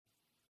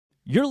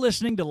You're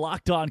listening to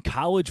Locked On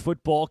College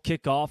Football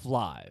Kickoff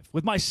Live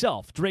with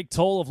myself, Drake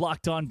Toll of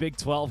Locked On Big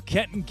 12,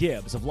 Kenton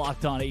Gibbs of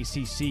Locked On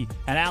ACC,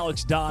 and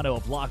Alex Dono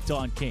of Locked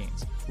On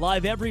Canes.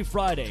 Live every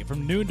Friday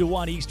from noon to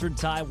 1 Eastern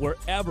Time,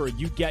 wherever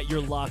you get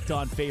your Locked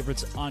On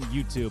favorites on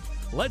YouTube.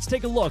 Let's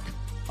take a look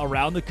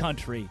around the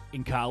country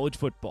in college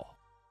football.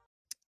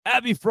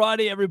 Happy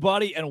Friday,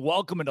 everybody, and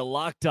welcome into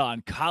Locked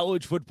On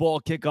College Football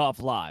Kickoff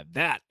Live.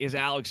 That is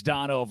Alex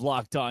Dono of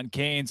Locked On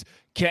Canes,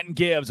 Kenton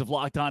Gibbs of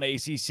Locked On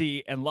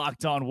ACC, and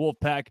Locked On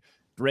Wolfpack,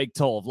 Drake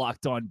Toll of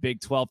Locked On Big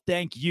 12.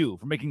 Thank you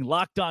for making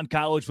Locked On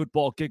College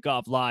Football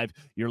Kickoff Live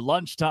your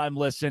lunchtime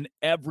listen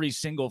every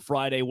single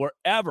Friday,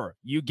 wherever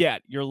you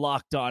get your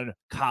Locked On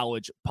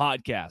College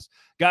podcast.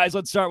 Guys,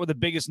 let's start with the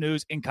biggest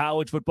news in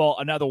college football.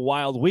 Another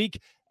wild week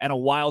and a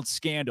wild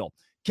scandal.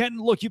 Kenton,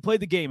 look, you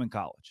played the game in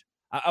college.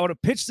 I want to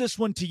pitch this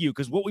one to you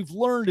because what we've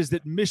learned is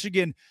that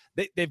Michigan,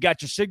 they've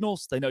got your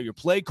signals. They know your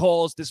play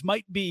calls. This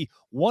might be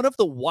one of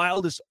the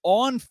wildest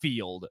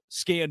on-field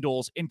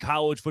scandals in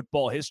college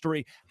football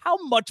history. How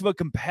much of a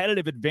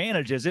competitive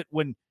advantage is it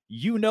when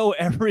you know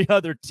every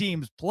other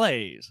team's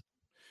plays?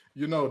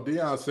 You know,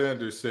 Deion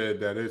Sanders said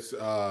that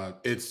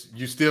it's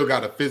you still got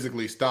to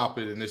physically stop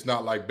it, and it's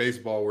not like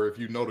baseball where if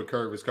you know the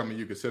curve is coming,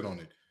 you can sit on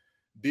it.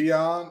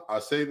 Deion, I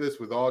say this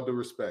with all due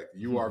respect.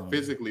 You are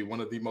physically one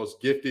of the most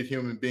gifted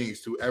human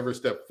beings to ever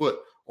step foot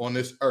on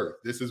this earth.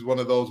 This is one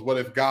of those what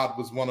if God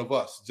was one of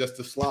us, just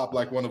to slob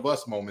like one of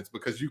us moments,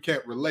 because you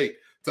can't relate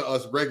to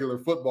us regular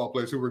football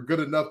players who were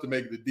good enough to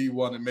make the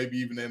D1 and maybe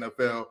even the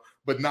NFL,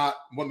 but not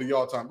one of the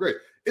all-time greats.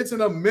 It's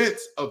an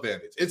immense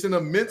advantage. It's an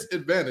immense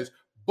advantage,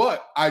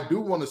 but I do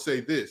want to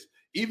say this.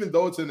 Even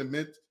though it's an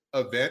immense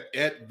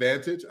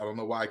advantage, I don't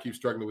know why I keep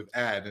struggling with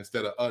ad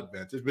instead of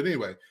advantage, but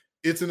anyway,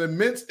 it's an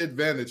immense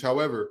advantage.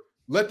 However,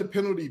 let the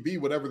penalty be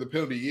whatever the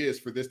penalty is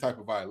for this type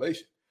of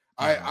violation.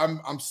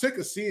 I'm sick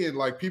of seeing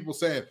like people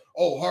saying,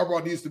 "Oh,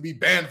 Harbaugh needs to be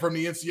banned from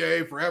the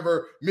NCAA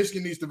forever.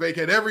 Michigan needs to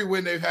vacate every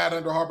win they've had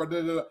under Harbaugh."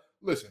 Da, da, da.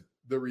 Listen,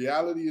 the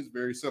reality is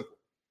very simple.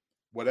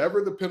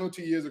 Whatever the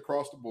penalty is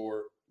across the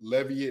board,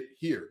 levy it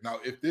here.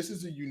 Now, if this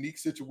is a unique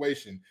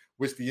situation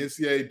which the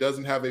NCAA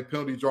doesn't have a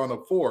penalty drawn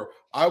up for,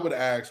 I would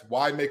ask,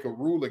 why make a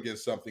rule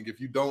against something if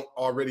you don't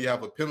already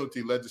have a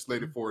penalty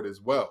legislated for it as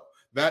well?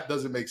 That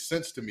doesn't make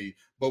sense to me.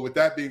 But with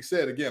that being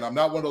said, again, I'm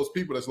not one of those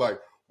people that's like,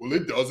 well,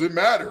 it doesn't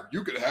matter.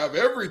 You could have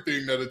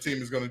everything that a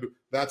team is going to do.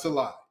 That's a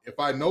lie. If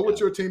I know what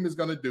your team is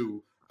going to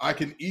do, I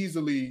can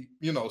easily,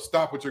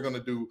 stop what you're going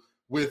to do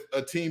with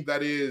a team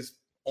that is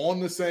on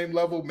the same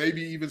level,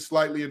 maybe even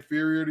slightly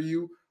inferior to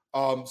you.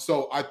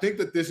 So I think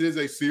that this is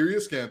a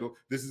serious scandal.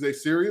 This is a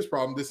serious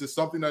problem. This is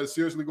something that is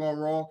seriously going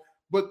wrong.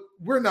 But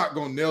we're not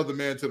going to nail the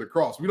man to the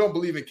cross. We don't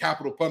believe in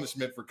capital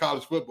punishment for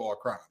college football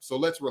crimes. So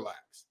let's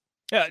relax.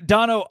 Yeah,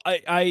 Dono,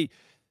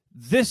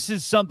 this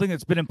is something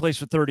that's been in place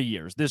for 30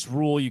 years. This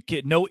rule, you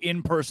get no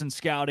in-person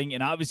scouting,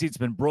 and obviously it's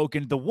been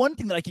broken. The one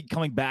thing that I keep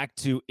coming back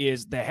to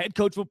is the head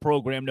coach of a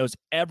program knows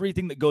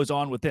everything that goes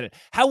on within it.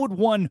 How would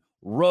one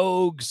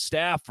rogue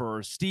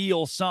staffer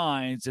steal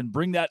signs and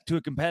bring that to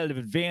a competitive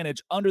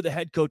advantage under the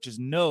head coach's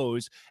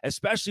nose,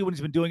 especially when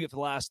he's been doing it for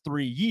the last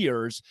 3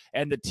 years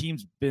and the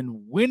team's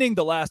been winning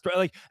the last three?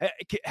 Like,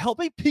 help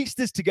me piece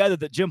this together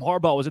that Jim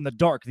Harbaugh was in the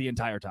dark the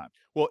entire time.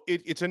 Well,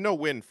 it's a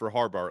no-win for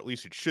Harbaugh, at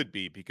least it should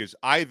be, because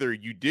either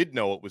you did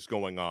know what was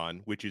going on,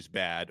 which is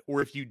bad,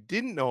 or if you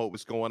didn't know what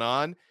was going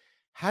on,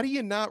 how do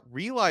you not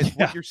realize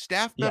what your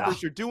staff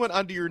members are doing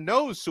under your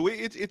nose? So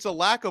it's a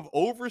lack of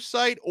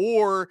oversight,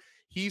 or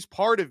he's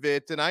part of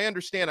it. And I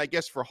understand, I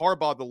guess, for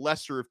Harbaugh, the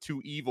lesser of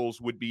two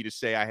evils would be to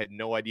say, I had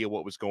no idea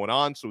what was going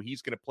on, so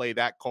he's going to play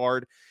that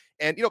card.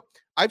 And,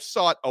 I've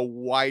sought a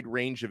wide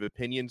range of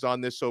opinions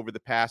on this over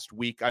the past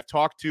week. I've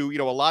talked to,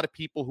 a lot of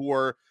people who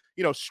are,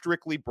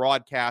 strictly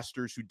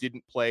broadcasters who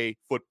didn't play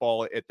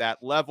football at that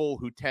level,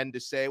 who tend to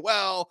say,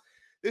 well,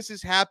 this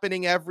is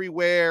happening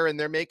everywhere and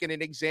they're making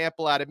an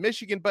example out of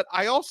Michigan. But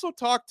I also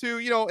talked to,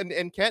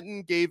 and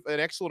Kenton gave an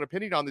excellent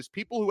opinion on this,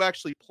 people who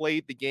actually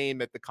played the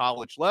game at the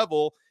college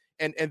level,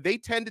 and they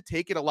tend to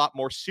take it a lot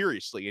more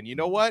seriously. And you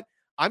know what?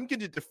 I'm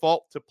going to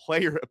default to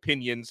player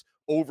opinions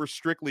over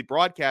strictly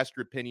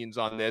broadcaster opinions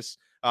on this.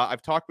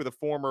 I've talked with a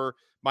former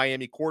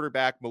Miami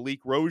quarterback, Malik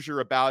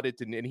Rozier, about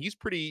it, and he's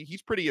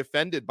pretty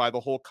offended by the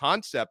whole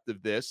concept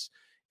of this.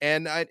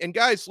 And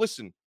guys,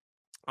 listen,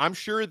 I'm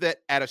sure that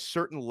at a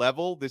certain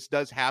level, this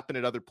does happen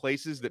at other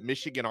places, that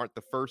Michigan aren't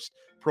the first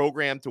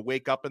program to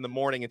wake up in the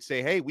morning and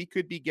say, hey, we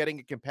could be getting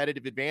a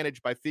competitive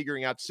advantage by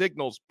figuring out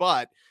signals.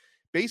 But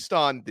based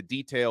on the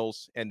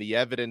details and the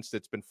evidence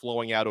that's been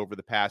flowing out over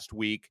the past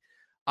week,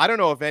 I don't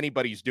know if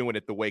anybody's doing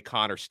it the way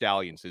Connor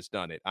Stalions has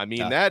done it. I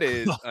mean, that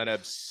is an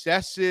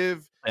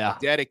obsessive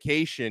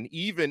dedication,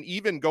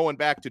 even going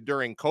back to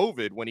during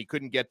COVID when he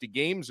couldn't get to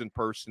games in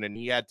person and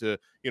he had to,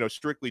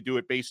 strictly do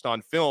it based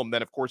on film.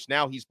 Then, of course,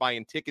 now he's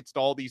buying tickets to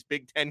all these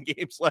Big Ten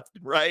games left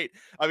and right.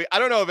 I mean, I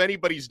don't know if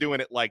anybody's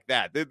doing it like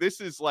that. This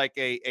is like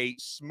a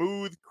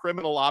smooth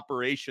criminal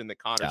operation that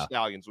Connor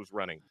Stalions was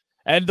running.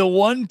 And the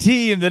one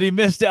team that he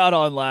missed out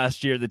on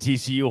last year, the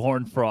TCU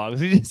Horned Frogs,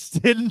 he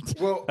just didn't.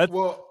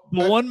 Well,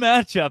 the one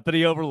matchup that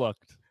he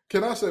overlooked.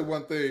 Can I say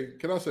one thing?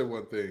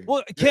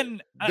 Well, Ken,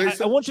 I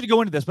want you to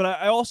go into this, but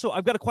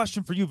I've got a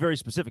question for you very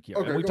specific here.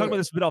 Okay, and we talked about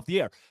this a bit off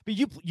the air. But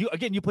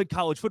you played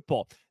college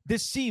football.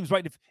 This seems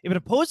right. If an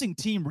opposing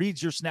team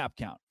reads your snap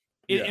count,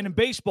 and in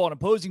baseball, an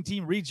opposing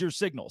team reads your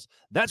signals,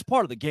 that's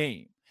part of the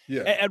game.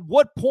 Yeah. At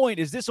what point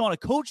is this on a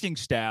coaching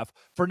staff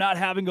for not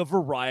having a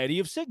variety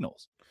of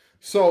signals?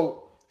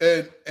 So,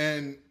 to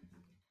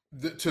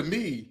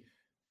me,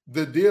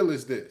 the deal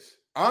is this.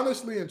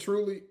 Honestly and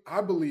truly,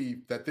 I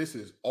believe that this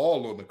is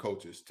all on the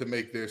coaches to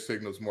make their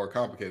signals more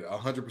complicated,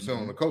 100%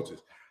 on the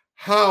coaches.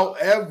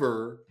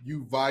 However,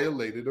 you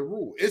violated a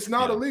rule. It's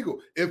not illegal.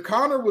 If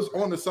Connor was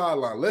on the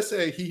sideline, let's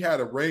say he had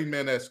a Rain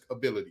Man-esque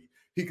ability.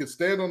 He could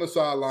stand on the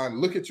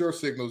sideline, look at your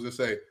signals and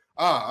say,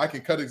 I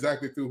can cut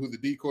exactly through who the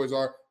decoys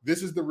are.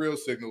 This is the real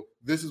signal.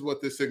 This is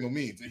what this signal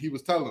means. And he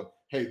was telling them,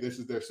 hey, this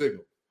is their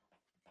signal.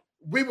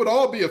 We would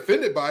all be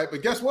offended by it,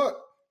 but guess what?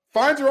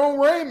 Find your own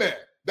Rain Man.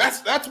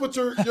 That's what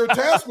your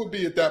task would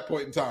be at that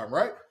point in time,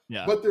 right?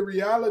 Yeah. But the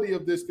reality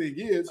of this thing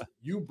is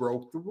you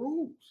broke the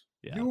rules.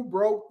 Yeah. You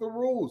broke the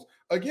rules.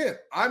 Again,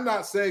 I'm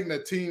not saying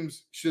that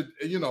teams should,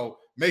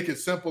 make it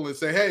simple and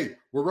say, hey,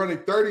 we're running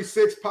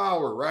 36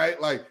 power,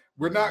 right? Like,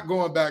 we're not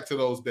going back to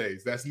those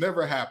days. That's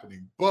never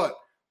happening. But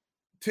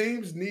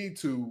teams need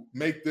to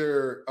make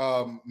their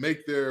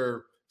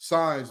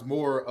signs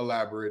more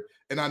elaborate.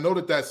 And I know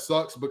that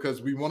sucks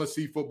because we want to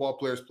see football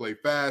players play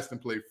fast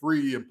and play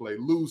free and play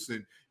loose.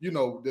 And,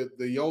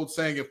 the old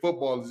saying in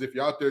football is if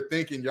you're out there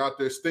thinking, you're out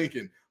there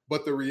stinking.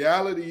 But the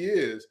reality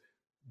is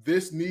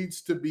this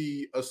needs to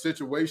be a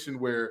situation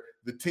where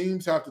the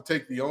teams have to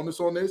take the onus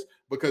on this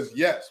because,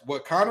 yes,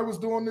 what Connor was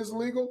doing is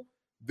illegal.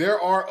 There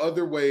are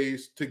other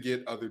ways to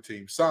get other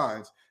team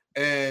signs.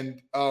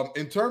 And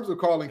in terms of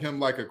calling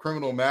him like a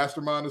criminal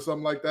mastermind or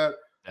something like that,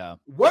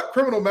 what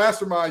criminal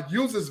mastermind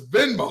uses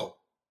Venmo?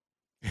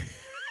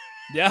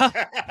 Yeah.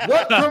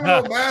 What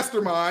criminal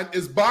mastermind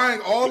is buying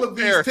all of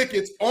these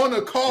tickets on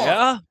a card?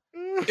 Yeah.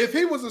 If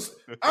he was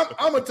I'm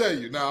gonna tell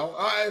you now,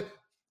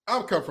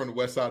 I'm come from the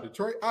west side of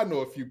Detroit. I know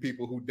a few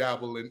people who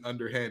dabble in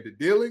underhanded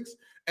dealings,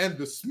 and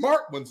the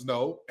smart ones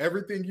know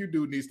everything you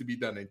do needs to be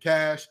done in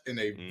cash in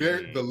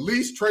the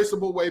least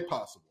traceable way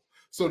possible.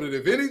 So that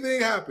if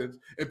anything happens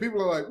and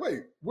people are like,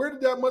 wait, where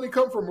did that money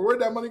come from or where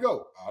did that money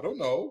go? I don't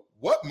know.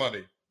 What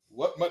money?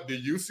 Do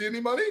you see any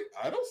money?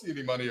 I don't see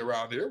any money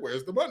around here.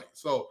 Where's the money?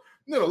 So,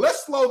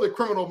 let's slow the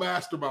criminal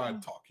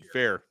mastermind talk here.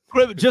 Fair.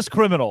 Just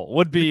criminal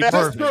would be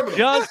perfect.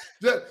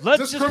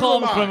 Let's just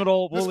call him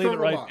criminal. We'll leave it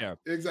right there.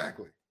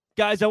 Exactly.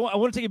 Guys, I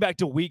want to take you back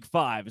to week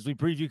 5 as we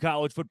preview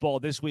college football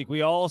this week.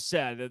 We all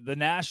said that the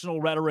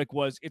national rhetoric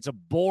was it's a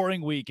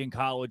boring week in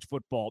college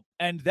football.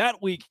 And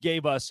that week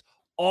gave us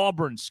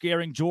Auburn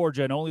scaring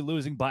Georgia and only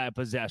losing by a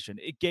possession.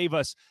 It gave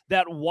us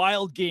that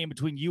wild game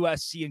between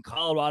USC and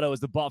Colorado as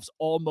the Buffs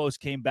almost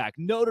came back.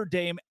 Notre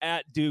Dame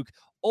at Duke.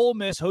 Ole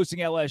Miss hosting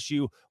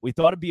LSU. We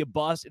thought it'd be a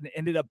bust, and it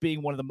ended up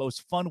being one of the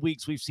most fun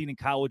weeks we've seen in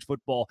college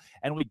football,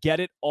 and we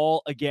get it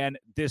all again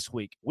this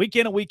week. Week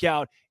in and week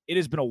out, it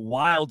has been a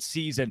wild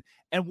season,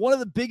 and one of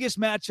the biggest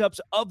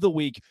matchups of the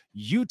week,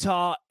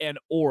 Utah and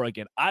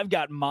Oregon.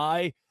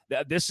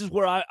 This is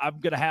where I'm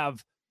going to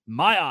have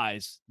my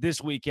eyes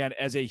this weekend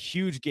as a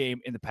huge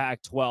game in the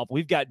Pac-12.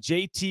 We've got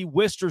JT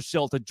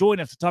Wistersill to join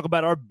us to talk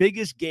about our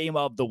biggest game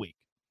of the week.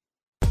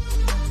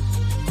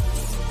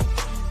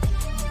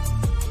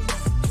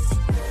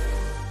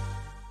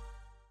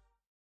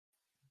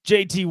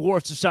 JT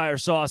Worcestershire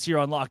sauce here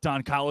on Locked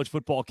On College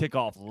Football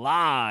Kickoff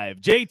Live.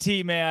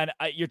 JT, man,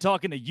 you're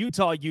talking to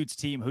Utah Utes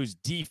team whose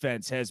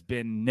defense has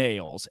been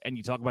nails. And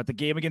you talk about the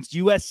game against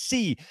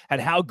USC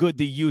and how good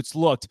the Utes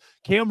looked.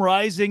 Cam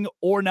Rising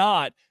or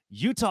not,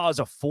 Utah is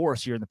a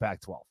force here in the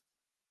Pac-12.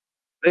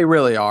 They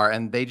really are,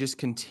 and they just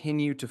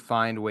continue to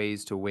find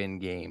ways to win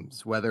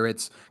games, whether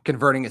it's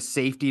converting a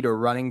safety to a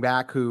running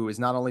back who has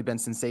not only been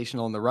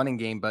sensational in the running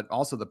game, but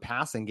also the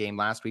passing game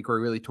last week where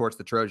he really torched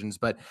the Trojans.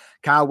 But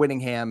Kyle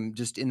Whittingham,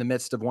 just in the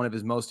midst of one of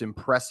his most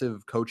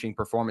impressive coaching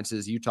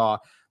performances,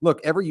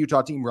 every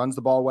Utah team runs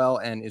the ball well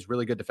and is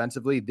really good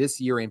defensively. This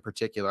year in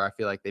particular, I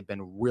feel like they've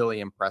been really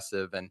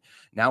impressive. And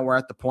now we're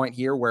at the point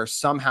here where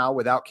somehow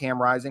without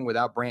Cam Rising,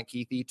 without Brant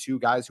Keithy, two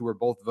guys who were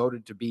both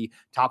voted to be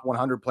top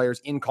 100 players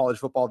in college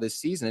football this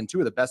season and two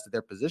of the best at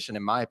their position,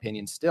 in my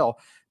opinion, still,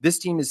 this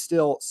team is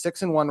still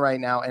 6-1 right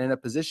now and in a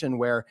position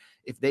where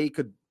if they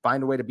could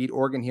find a way to beat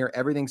Oregon here,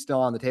 everything's still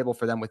on the table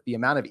for them. With the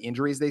amount of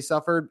injuries they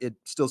suffered, it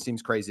still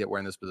seems crazy that we're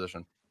in this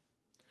position.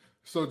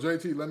 So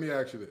JT, let me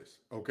ask you this,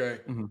 okay?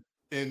 Mm-hmm.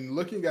 In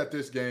looking at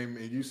this game,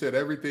 and you said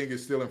everything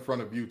is still in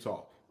front of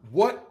Utah.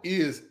 What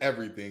is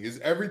everything? Is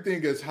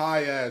everything as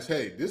high as,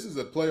 hey, this is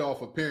a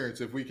playoff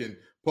appearance if we can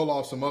pull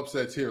off some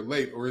upsets here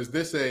late? Or is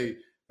this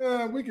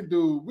we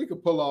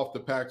could pull off the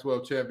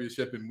Pac-12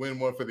 championship and win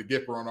one for the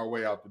Gipper on our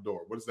way out the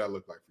door? What does that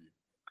look like for you?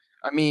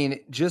 I mean,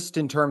 just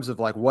in terms of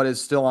like what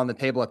is still on the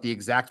table at the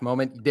exact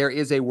moment, there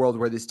is a world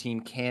where this team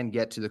can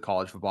get to the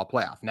college football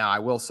playoff. Now, I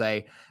will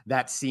say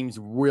that seems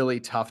really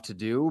tough to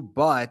do,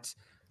 but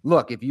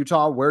Look, if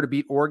Utah were to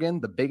beat Oregon,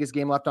 the biggest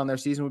game left on their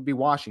season would be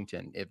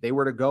Washington. If they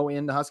were to go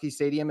into Husky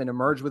Stadium and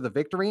emerge with a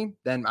victory,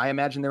 then I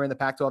imagine they're in the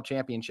Pac-12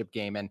 championship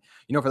game. And,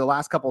 for the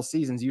last couple of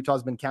seasons,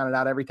 Utah's been counted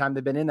out every time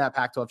they've been in that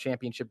Pac-12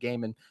 championship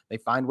game, and they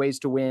find ways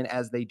to win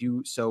as they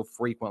do so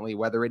frequently,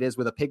 whether it is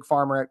with a pig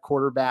farmer at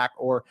quarterback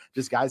or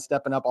just guys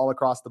stepping up all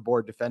across the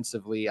board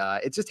defensively.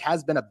 It just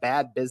has been a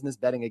bad business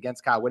betting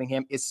against Kyle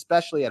Whittingham,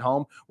 especially at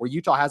home, where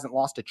Utah hasn't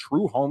lost a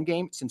true home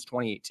game since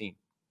 2018.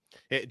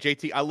 Hey,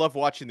 JT, I love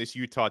watching this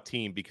Utah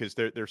team because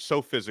they're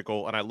so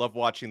physical, and I love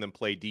watching them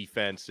play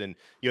defense. And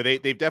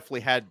they've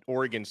definitely had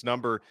Oregon's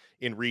number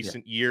in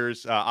recent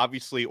years.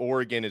 Obviously,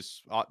 Oregon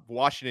is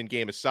Washington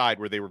game aside,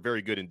 where they were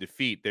very good in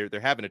defeat. They're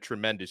having a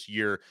tremendous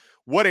year.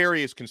 What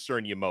areas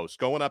concern you most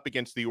going up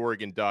against the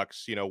Oregon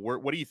Ducks?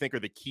 What do you think are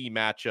the key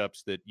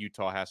matchups that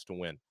Utah has to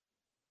win?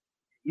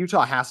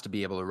 Utah has to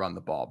be able to run the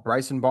ball.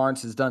 Bryson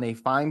Barnes has done a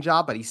fine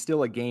job, but he's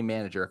still a game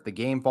manager. If the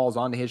game falls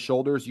onto his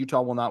shoulders,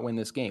 Utah will not win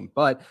this game.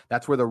 But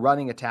that's where the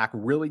running attack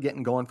really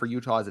getting going for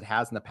Utah as it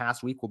has in the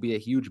past week will be a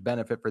huge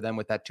benefit for them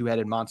with that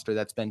two-headed monster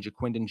that's been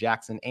Jaquindon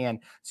Jackson and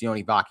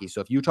Sione Vaki.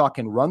 So if Utah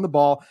can run the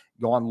ball,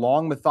 go on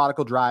long,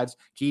 methodical drives,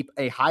 keep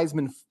a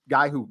Heisman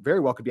guy who very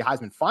well could be a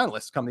Heisman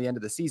finalist come the end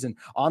of the season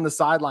on the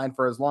sideline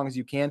for as long as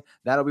you can,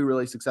 that'll be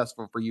really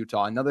successful for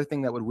Utah. Another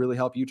thing that would really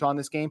help Utah in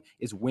this game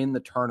is win the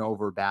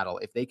turnover battle.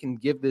 If they can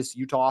give this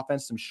Utah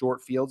offense some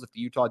short fields, if the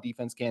Utah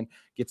defense can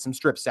get some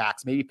strip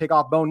sacks, maybe pick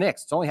off Bo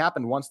Nix. It's only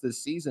happened once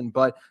this season,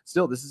 but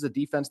still, this is a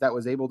defense that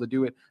was able to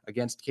do it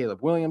against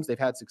Caleb Williams. They've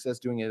had success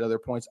doing it at other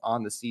points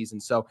on the season.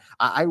 So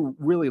I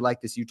really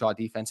like this Utah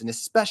defense, and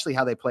especially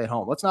how they play at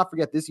home. Let's not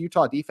forget this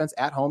Utah defense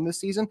at home this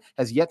season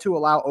has yet to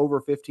allow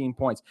over 15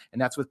 points,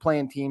 and that's with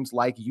playing teams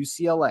like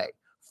UCLA,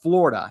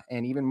 Florida,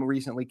 and even more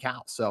recently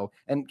Cal. So,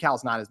 and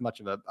Cal's not as much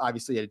of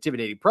obviously an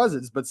intimidating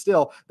presence, but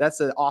still that's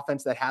an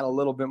offense that had a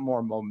little bit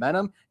more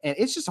momentum. And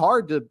it's just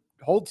hard to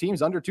hold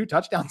teams under 2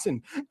 touchdowns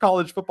in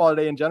college football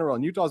today in general.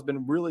 And Utah's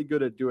been really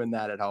good at doing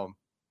that at home.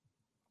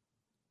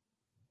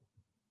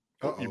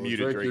 You're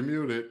muted, Drake. You're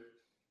muted.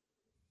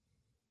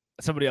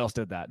 Somebody else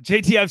did that.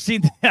 JT,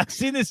 I've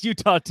seen this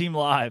Utah team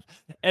live,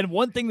 and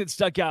one thing that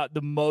stuck out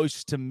the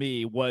most to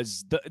me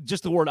was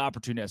just the word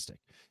opportunistic.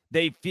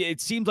 It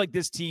seems like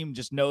this team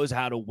just knows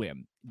how to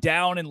win.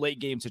 Down in late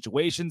game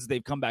situations,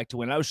 they've come back to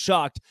win. I was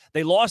shocked.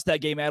 They lost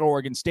that game at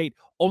Oregon State,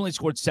 only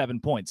scored 7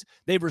 points.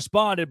 They've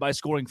responded by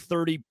scoring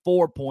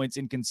 34 points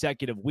in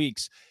consecutive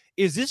weeks.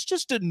 Is this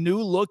just a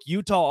new look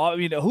Utah? I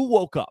mean, who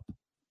woke up?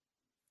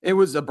 It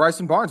was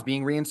Bryson Barnes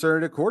being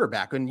reinserted at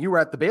quarterback. When you were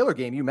at the Baylor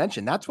game, you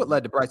mentioned that's what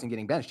led to Bryson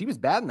getting benched. He was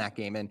bad in that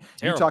game, and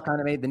terrible. Utah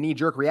kind of made the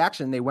knee-jerk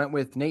reaction. They went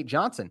with Nate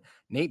Johnson.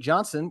 Nate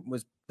Johnson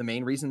was the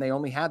main reason they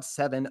only had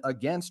 7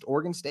 against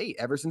Oregon State.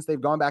 Ever since they've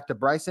gone back to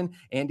Bryson,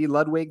 Andy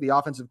Ludwig, the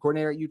offensive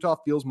coordinator at Utah,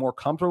 feels more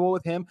comfortable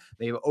with him.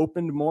 They've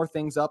opened more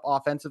things up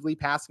offensively.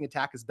 Passing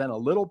attack has been a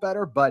little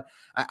better, but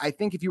I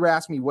think if you were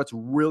asking me what's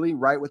really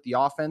right with the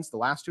offense the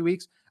last 2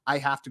 weeks, I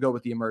have to go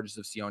with the emergence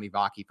of Sione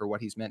Vaki for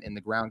what he's meant in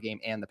the ground game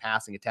and the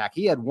passing attack.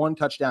 He had 1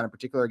 touchdown in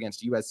particular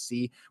against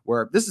USC,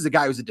 where this is a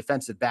guy who's a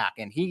defensive back,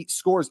 and he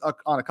scores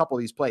on a couple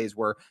of these plays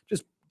where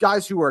just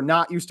guys who are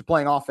not used to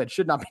playing offense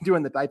should not be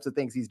doing the types of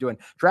things he's doing.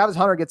 Travis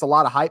Hunter gets a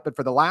lot of hype, but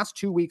for the last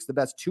 2 weeks, the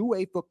best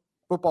two-way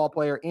football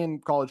player in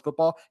college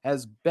football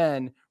has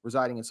been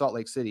residing in Salt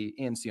Lake City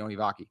in Sione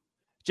Vaki.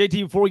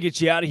 JT, before we get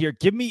you out of here,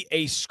 give me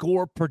a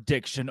score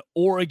prediction,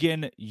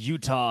 Oregon,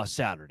 Utah,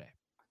 Saturday.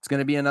 It's going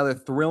to be another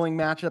thrilling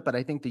matchup, but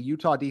I think the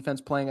Utah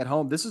defense playing at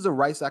home, this is a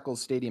Rice-Eccles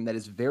Stadium that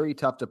is very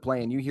tough to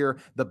play, and you hear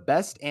the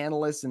best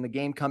analysts in the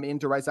game come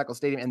into Rice-Eccles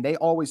Stadium, and they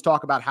always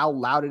talk about how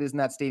loud it is in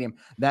that stadium.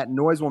 That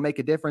noise will make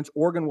a difference.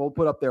 Oregon will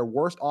put up their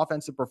worst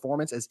offensive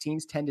performance, as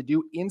teams tend to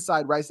do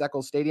inside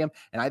Rice-Eccles Stadium,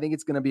 and I think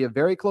it's going to be a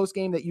very close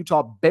game that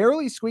Utah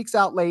barely squeaks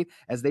out late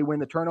as they win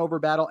the turnover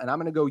battle, and I'm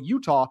going to go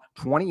Utah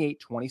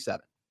 28-27.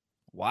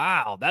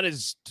 Wow, that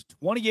is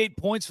 28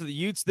 points for the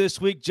Utes this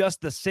week, just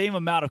the same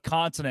amount of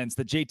consonants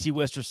that JT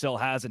Wistersill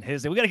has in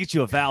his. We got to get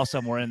you a vowel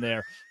somewhere in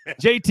there.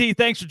 JT,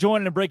 thanks for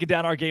joining and breaking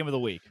down our game of the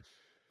week.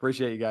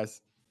 Appreciate you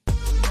guys.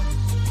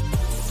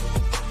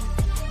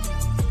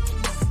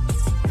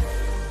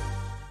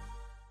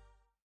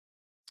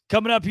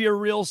 Coming up here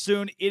real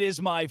soon, it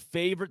is my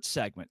favorite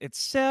segment. It's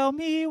Sell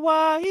Me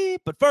Why.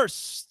 But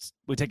first,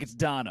 we take it to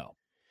Dono.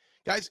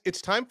 Guys,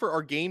 it's time for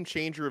our Game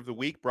Changer of the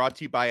Week, brought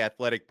to you by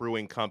Athletic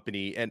Brewing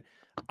Company. And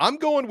I'm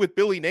going with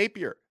Billy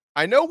Napier.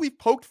 I know we've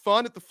poked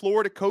fun at the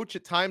Florida coach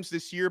at times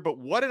this year, but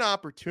what an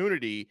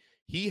opportunity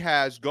he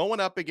has going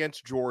up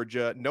against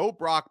Georgia. No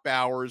Brock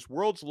Bowers,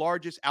 world's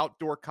largest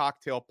outdoor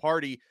cocktail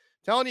party.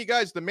 Telling you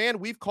guys, the man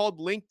we've called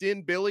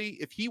LinkedIn Billy,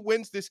 if he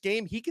wins this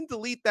game, he can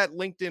delete that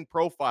LinkedIn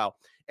profile.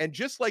 And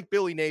just like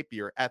Billy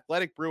Napier,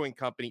 Athletic Brewing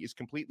Company is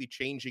completely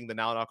changing the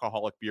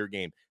non-alcoholic beer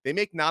game. They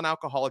make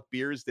non-alcoholic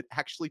beers that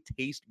actually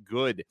taste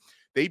good.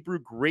 They brew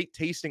great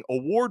tasting,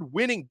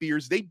 award-winning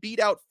beers. They beat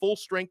out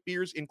full-strength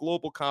beers in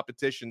global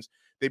competitions.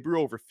 They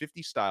brew over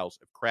 50 styles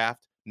of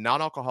craft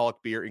non-alcoholic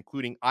beer,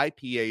 including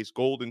IPAs,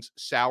 Goldens,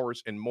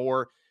 sours, and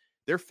more.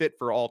 they're fit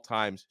for all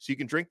times. So you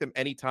can drink them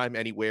anytime,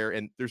 anywhere,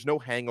 and there's no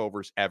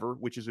hangovers ever,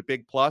 which is a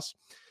big plus.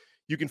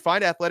 You can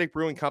find Athletic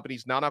Brewing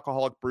Company's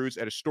non-alcoholic brews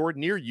at a store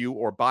near you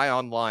or buy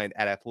online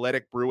at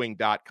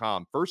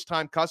athleticbrewing.com.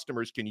 First-time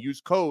customers can use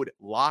code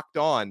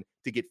LOCKEDON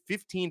to get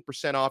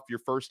 15% off your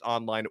first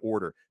online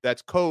order.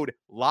 That's code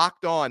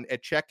LOCKEDON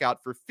at checkout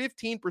for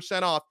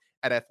 15% off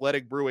at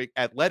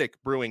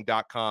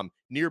athleticbrewing.com.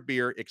 Near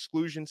beer,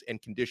 exclusions and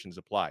conditions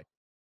apply.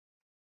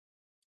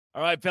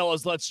 All right,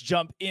 fellas, let's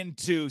jump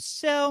into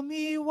Sell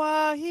Me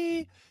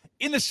Why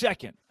in the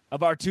second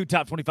of our two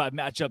top 25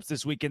 matchups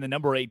this weekend. The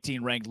number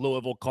 18 ranked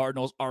Louisville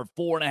Cardinals are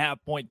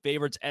 4.5-point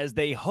favorites as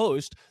they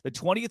host the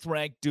 20th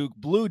ranked Duke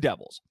Blue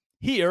Devils.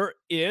 Here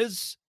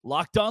is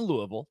Locked On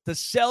Louisville to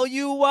sell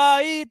you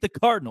why the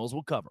Cardinals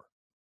will cover.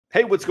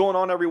 Hey, what's going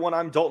on, everyone?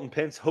 I'm Dalton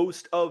Pence,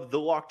 host of the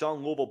Locked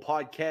On Louisville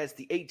podcast.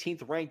 The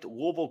 18th ranked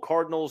Louisville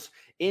Cardinals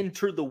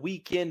enter the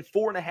weekend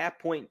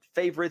 4.5-point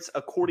favorites,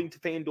 according to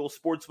FanDuel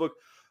Sportsbook,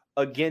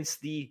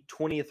 against the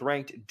 20th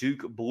ranked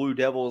Duke Blue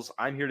Devils.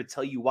 I'm here to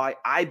tell you why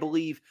I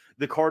believe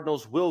the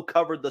Cardinals will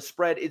cover the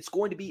spread. It's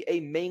going to be a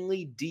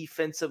mainly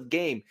defensive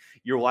game.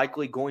 You're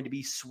likely going to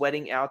be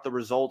sweating out the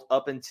result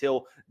up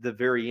until the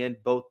very end.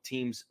 Both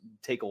teams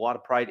take a lot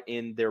of pride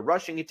in their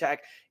rushing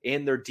attack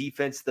and their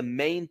defense. The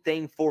main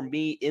thing for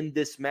me in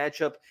this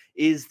matchup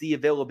is the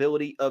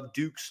availability of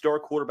Duke star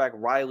quarterback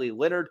Riley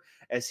Leonard,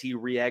 as he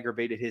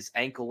re-aggravated his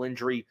ankle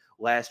injury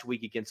last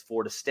week against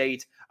Florida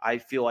State. I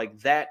feel like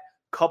that,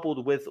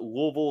 coupled with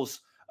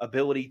Louisville's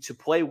ability to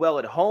play well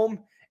at home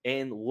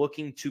and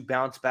looking to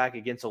bounce back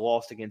against a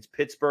loss against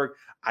Pittsburgh,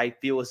 I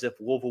feel as if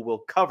Louisville will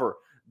cover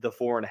the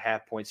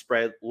 4.5-point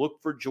spread.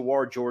 Look for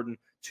Jawar Jordan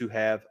to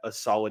have a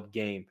solid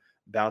game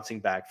bouncing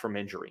back from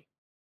injury.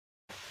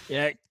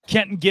 Yeah,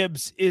 Kenton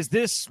Gibbs, is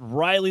this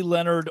Riley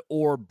Leonard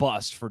or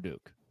bust for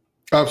Duke?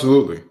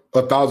 Absolutely,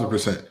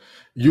 1,000%.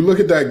 You look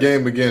at that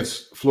game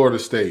against Florida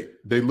State,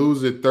 they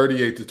lose it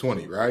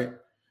 38-20, right?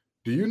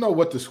 Do you know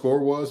what the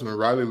score was when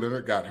Riley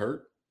Leonard got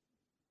hurt?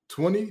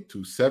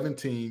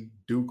 20-17,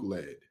 Duke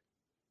led.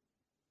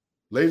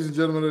 Ladies and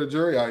gentlemen of the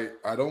jury,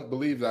 I don't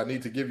believe that I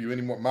need to give you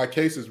any more. My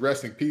case is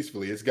resting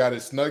peacefully. It's got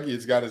its Snuggie.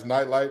 It's got its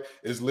nightlight.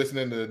 It's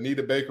listening to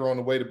Anita Baker on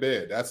the way to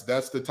bed.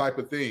 That's the type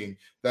of thing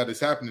that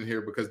is happening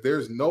here, because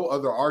there's no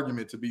other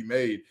argument to be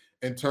made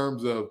in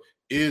terms of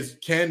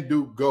can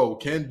Duke go?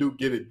 Can Duke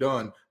get it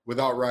done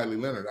without Riley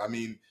Leonard? I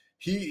mean,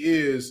 he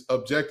is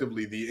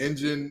objectively the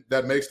engine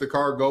that makes the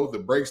car go, the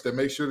brakes that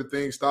make sure the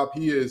things stop.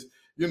 He is,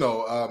 in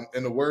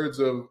the words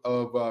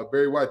of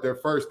Barry White, they're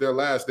first, they're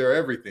last, they're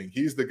everything.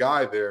 He's the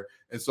guy there.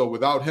 And so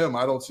without him,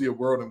 I don't see a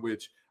world in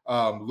which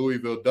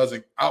Louisville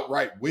doesn't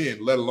outright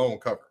win, let alone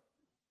cover.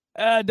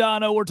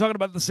 Dono, we're talking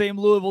about the same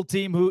Louisville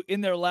team who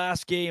in their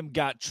last game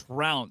got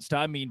trounced.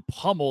 I mean,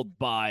 pummeled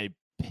by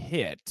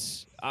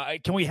Pitt.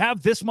 Can we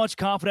have this much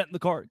confidence in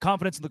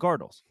the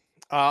Cardinals?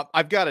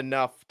 I've got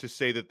enough to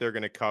say that they're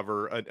going to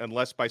cover,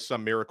 unless by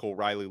some miracle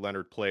Riley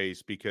Leonard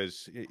plays,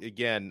 because,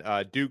 again,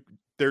 Duke,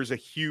 there's a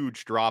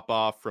huge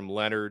drop-off from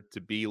Leonard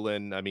to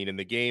Beelan. I mean, in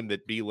the game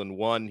that Beelan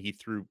won, he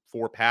threw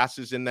 4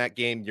 passes in that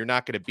game. You're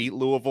not going to beat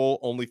Louisville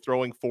only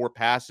throwing 4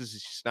 passes.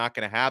 It's just not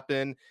going to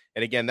happen.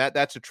 And, again,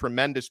 that's a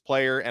tremendous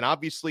player. And,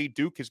 obviously,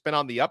 Duke has been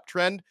on the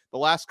uptrend the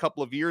last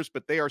couple of years,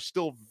 but they are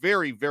still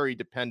very, very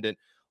dependent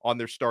on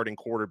their starting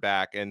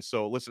quarterback. And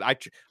so, listen,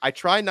 I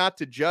try not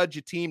to judge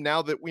a team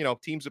now that,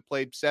 teams have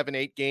played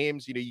 7-8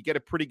 games. You get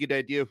a pretty good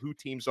idea of who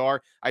teams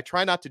are. I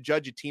try not to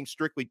judge a team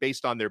strictly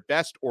based on their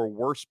best or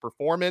worst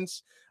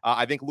performance.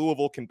 I think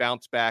Louisville can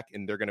bounce back,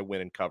 and they're going to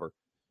win and cover.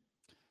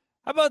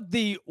 How about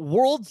the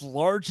world's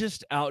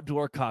largest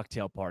outdoor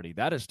cocktail party?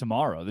 That is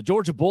tomorrow. The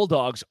Georgia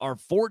Bulldogs are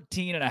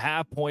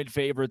 14.5-point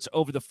favorites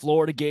over the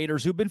Florida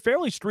Gators, who've been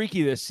fairly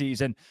streaky this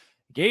season.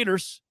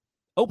 Gators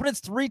open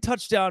its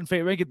 3-touchdown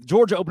favorite.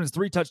 Georgia opens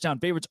 3-touchdown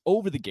favorites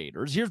over the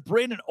Gators. Here's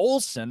Brandon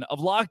Olson of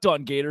Locked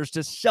On Gators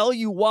to sell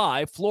you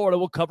why Florida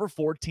will cover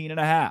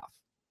 14.5.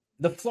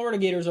 The Florida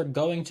Gators are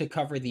going to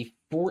cover the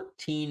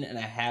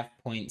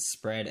 14.5-point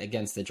spread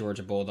against the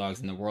Georgia Bulldogs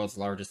in the world's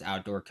largest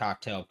outdoor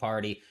cocktail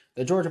party.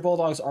 The Georgia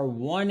Bulldogs are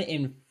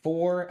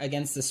 1-4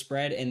 against the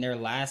spread in their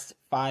last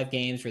 5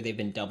 games where they've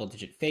been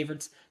double-digit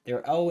favorites.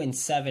 They're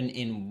 0-7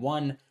 in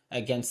 1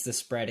 against the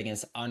spread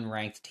against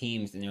unranked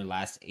teams in their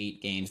last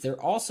 8 games.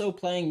 They're also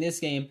playing this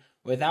game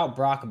without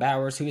Brock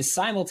Bowers, who is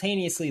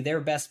simultaneously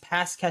their best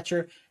pass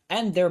catcher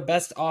and their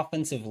best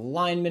offensive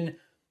lineman.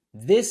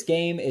 This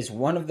game is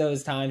one of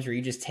those times where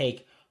you just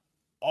take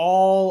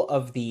all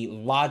of the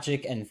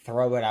logic and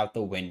throw it out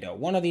the window.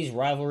 One of these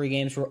rivalry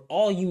games where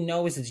all you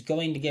know is it's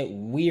going to get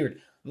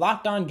weird.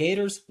 Locked On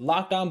Gators,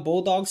 Locked On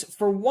Bulldogs,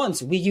 for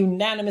once we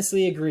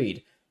unanimously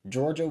agreed.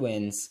 Georgia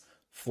wins.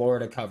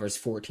 Florida covers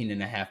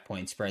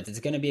 14.5-point spreads. It's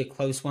going to be a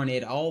close one.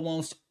 It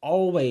almost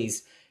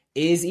always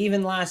is.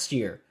 Even last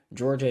year,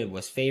 Georgia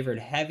was favored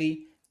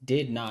heavy,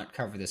 did not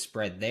cover the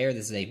spread there.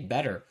 This is a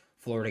better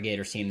Florida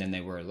Gators team than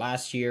they were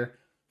last year.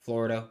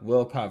 Florida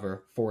will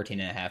cover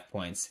 14.5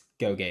 points.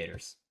 Go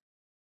Gators.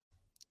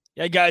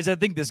 Yeah, guys, I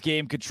think this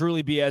game could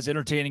truly be as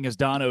entertaining as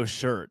Dono's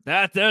shirt.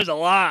 There's a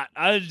lot.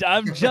 I'm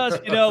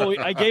just,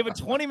 I gave it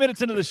 20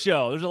 minutes into the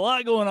show. There's a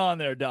lot going on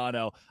there,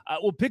 Dono.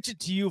 We'll pitch it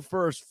to you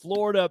first.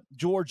 Florida,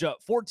 Georgia,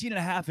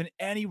 14.5 in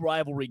any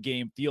rivalry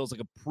game feels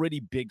like a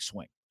pretty big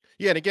swing.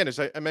 Yeah, and again, as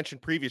I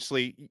mentioned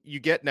previously,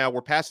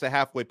 we're past the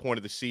halfway point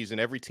of the season.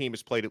 Every team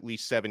has played at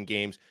least 7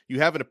 games. You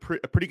have a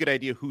pretty good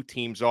idea who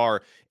teams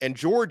are. And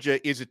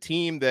Georgia is a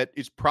team that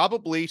is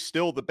probably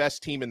still the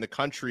best team in the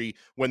country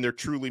when they're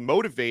truly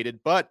motivated,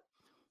 but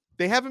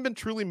they haven't been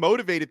truly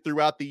motivated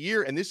throughout the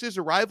year. And this is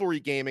a rivalry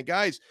game. And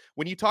guys,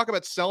 when you talk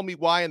about sell me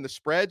why and the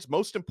spreads,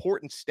 most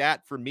important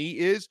stat for me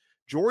is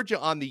Georgia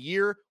on the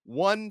year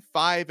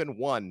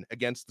 1-5-1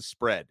 against the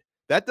spread.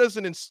 That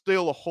doesn't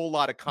instill a whole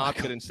lot of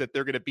confidence that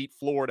they're going to beat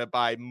Florida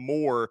by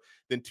more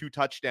than 2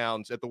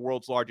 touchdowns at the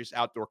world's largest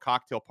outdoor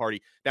cocktail party.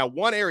 Now,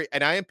 one area,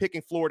 and I am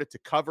picking Florida to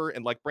cover,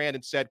 and like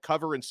Brandon said,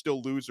 cover and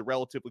still lose a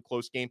relatively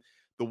close game.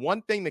 The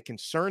one thing that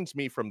concerns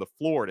me from the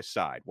Florida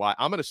side, why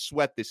I'm going to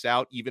sweat this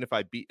out, even if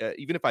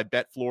I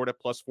bet Florida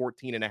plus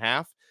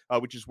 14.5,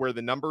 which is where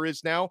the number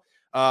is now.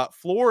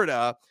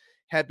 Florida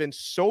had been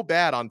so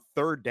bad on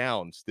third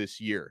downs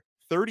this year.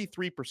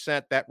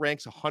 33%, that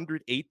ranks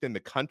 108th in the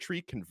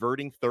country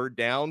converting third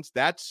downs.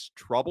 That's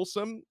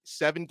troublesome.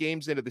 7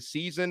 games into the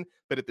season,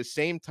 but at the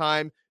same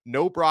time,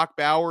 no Brock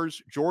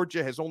Bowers.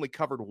 Georgia has only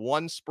covered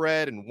 1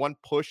 spread and 1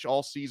 push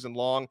all season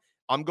long.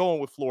 I'm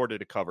going with Florida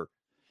to cover.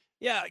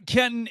 Yeah,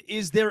 Ken,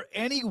 is there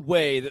any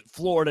way that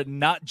Florida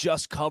not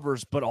just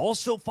covers, but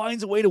also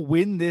finds a way to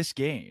win this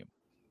game?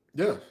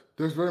 Yeah,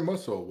 there's very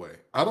much so a way.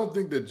 I don't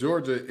think that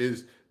Georgia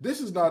is – this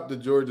is not the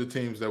Georgia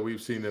teams that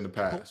we've seen in the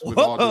past. With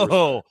all due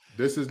respect.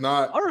 This is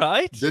not – all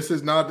right. This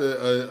is not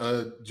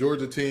a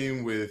Georgia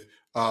team with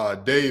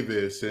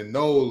Davis and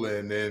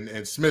Nolan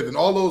and Smith and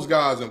all those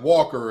guys and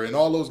Walker and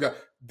all those guys.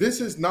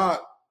 This is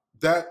not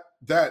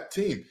that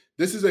team.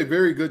 This is a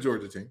very good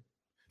Georgia team.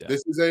 Yeah.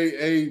 This is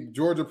a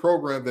Georgia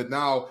program that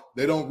now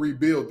they don't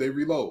rebuild, they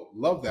reload.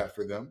 Love that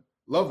for them.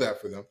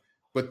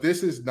 But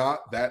this is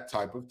not that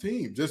type of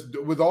team. Just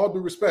with all due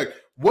respect,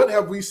 what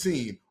have we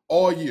seen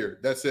all year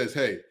that says,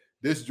 hey,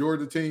 this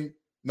Georgia team,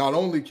 not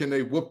only can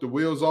they whoop the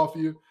wheels off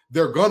you,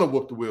 they're going to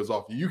whoop the wheels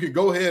off you. You can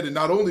go ahead and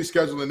not only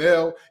schedule an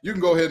L, you can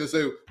go ahead and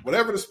say,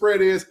 whatever the spread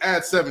is,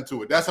 add 7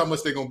 to it. That's how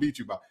much they're going to beat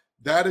you by.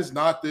 That is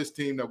not this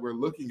team that we're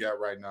looking at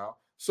right now.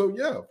 So,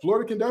 yeah,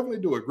 Florida can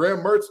definitely do it. Graham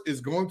Mertz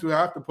is going to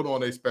have to put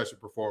on a special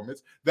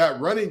performance. That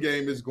running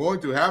game is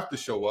going to have to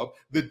show up.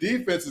 The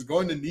defense is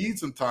going to need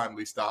some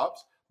timely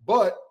stops.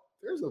 But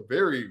there's a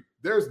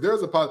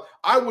positive.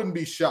 I wouldn't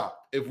be shocked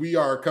if we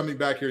are coming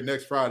back here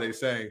next Friday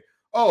saying,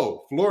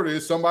 oh, Florida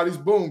is somebody's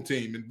boom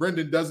team and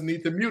Brendan doesn't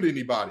need to mute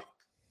anybody.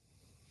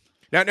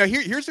 Now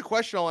here's the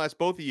question I'll ask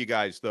both of you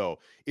guys, though.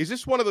 Is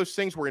this one of those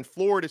things where in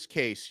Florida's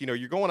case,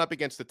 you're going up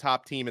against the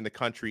top team in the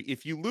country.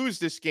 If you lose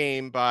this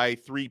game by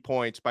 3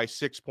 points, by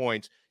 6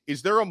 points,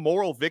 is there a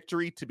moral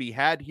victory to be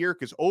had here?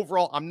 Because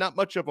overall, I'm not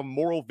much of a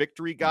moral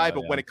victory guy,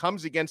 but when it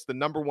comes against the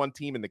number 1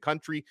 team in the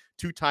country,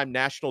 2-time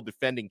national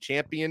defending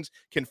champions,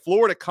 can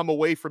Florida come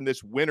away from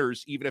this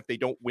winners even if they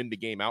don't win the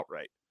game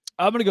outright?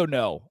 I'm going to go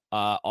no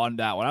on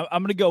that one.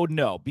 I'm going to go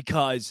no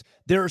because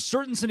there are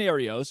certain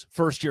scenarios,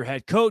 first-year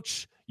head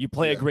coach, you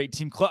play a great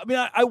team club. I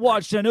mean, I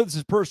watched, I know this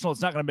is personal.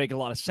 It's not going to make a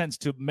lot of sense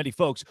to many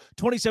folks.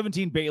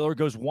 2017 Baylor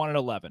goes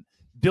 1-11.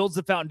 Builds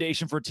the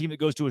foundation for a team that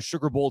goes to a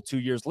Sugar Bowl 2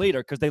 years later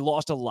because they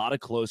lost a lot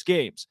of close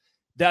games.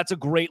 That's a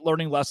great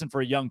learning lesson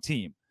for a young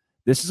team.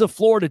 This is a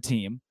Florida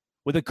team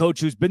with a coach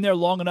who's been there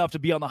long enough to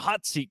be on the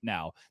hot seat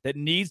now that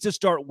needs to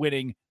start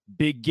winning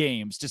big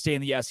games to stay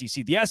in the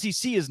SEC. The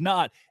SEC is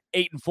not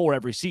 8-4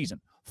 every season.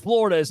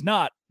 Florida is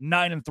not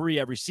 9-3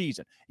 every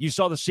season. You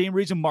saw the same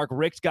reason Mark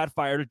Richt got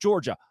fired at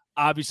Georgia.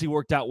 Obviously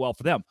worked out well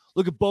for them.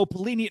 Look at Bo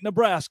Pelini at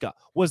Nebraska,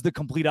 was the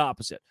complete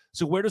opposite.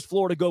 So where does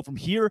Florida go from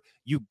here?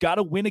 You've got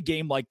to win a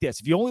game like this.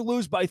 If you only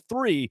lose by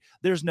 3,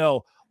 there's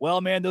no, well,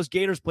 man, those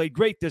Gators played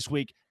great this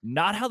week.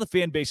 Not how the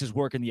fan bases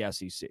work in the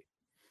SEC.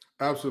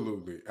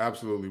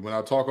 Absolutely. When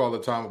I talk all the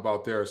time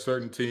about there are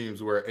certain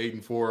teams where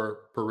 8-4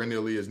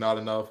 perennially is not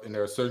enough, and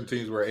there are certain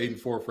teams where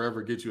 8-4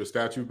 forever gets you a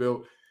statue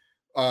built.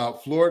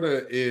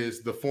 Florida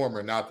is the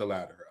former, not the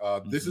latter.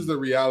 This is the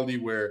reality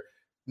where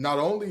not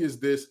only is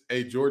this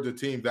a Georgia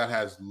team that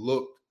has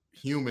looked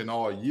human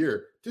all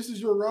year, this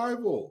is your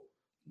rival.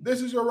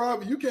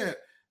 You can't,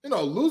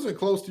 losing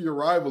close to your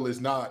rival is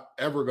not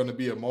ever going to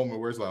be a moment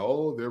where it's like,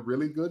 oh, they're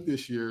really good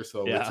this year,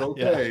 so it's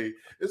okay. Yeah.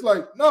 It's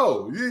like,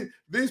 no,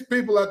 these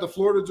people at the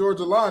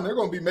Florida-Georgia line, they're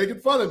going to be making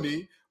fun of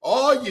me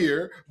all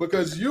year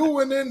because you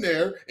went in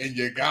there and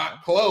you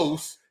got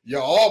close. You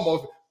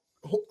almost –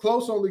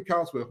 close only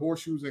counts with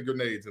horseshoes and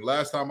grenades. And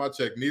last time I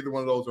checked, neither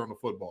one of those are on the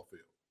football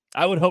field.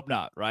 I would hope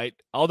not, right?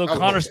 Although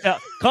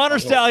Connor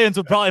Stallions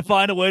would probably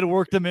find a way to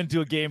work them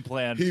into a game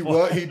plan. He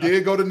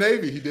did go to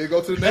Navy. He did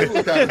go to the Naval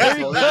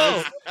Academy.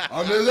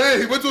 I'm just saying,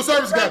 he went to a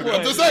service academy.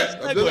 I'm just saying.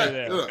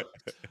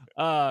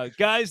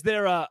 Guys,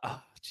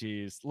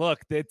 look,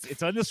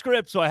 it's on the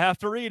script, so I have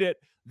to read it.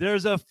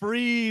 There's a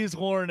freeze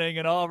warning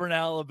in Auburn,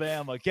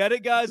 Alabama. Get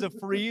it, guys? A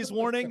freeze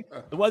warning?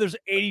 The weather's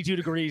 82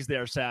 degrees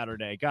there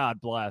Saturday.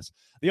 God bless.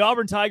 The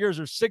Auburn Tigers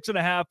are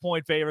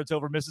 6.5-point favorites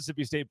over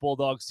Mississippi State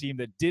Bulldogs team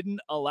that didn't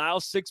allow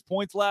 6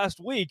 points last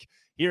week.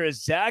 Here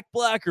is Zach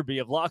Blackerby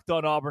of Locked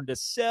On Auburn to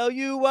sell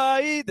you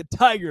why the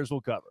Tigers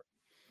will cover.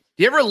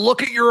 Do you ever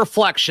look at your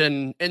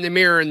reflection in the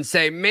mirror and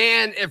say,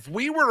 man, if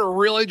we were to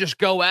really just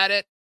go at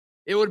it,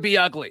 it would be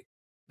ugly?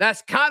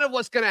 That's kind of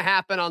what's going to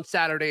happen on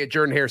Saturday at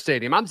Jordan-Hare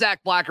Stadium. I'm Zach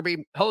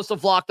Blackerby, host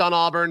of Locked On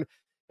Auburn,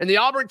 and the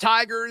Auburn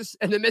Tigers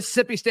and the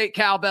Mississippi State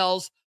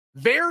Cowbells,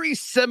 very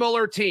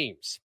similar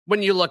teams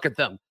when you look at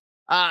them.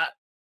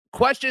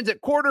 Questions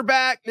at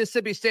quarterback,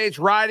 Mississippi State's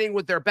riding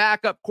with their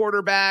backup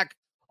quarterback.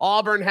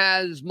 Auburn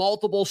has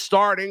multiple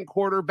starting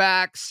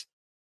quarterbacks.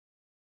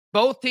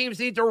 Both teams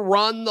need to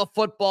run the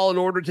football in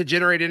order to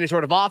generate any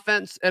sort of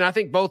offense, and I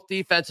think both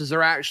defenses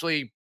are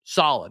actually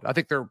solid. I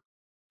think they're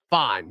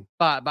fine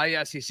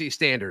by SEC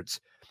standards.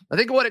 I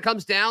think what it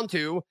comes down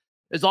to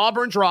is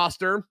Auburn's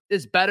roster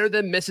is better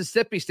than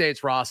Mississippi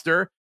State's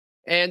roster,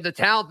 and the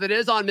talent that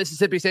is on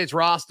Mississippi State's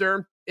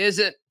roster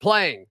isn't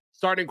playing.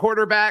 Starting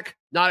quarterback,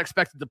 not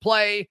expected to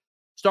play.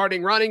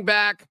 Starting running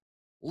back,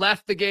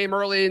 left the game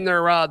early in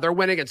their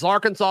win against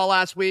Arkansas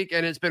last week,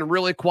 and it's been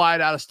really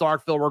quiet out of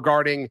Starkville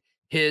regarding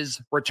his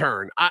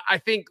return. I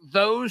think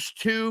those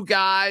two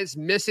guys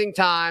missing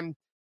time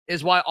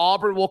is why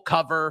Auburn will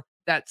cover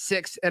that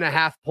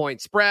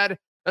 6.5-point spread.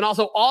 And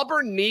also,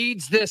 Auburn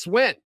needs this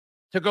win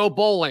to go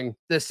bowling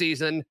this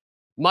season,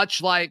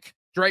 much like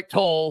Drake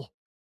Toll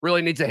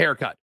really needs a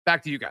haircut.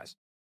 Back to you guys.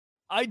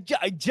 I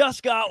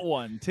just got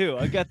one, too.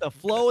 I got the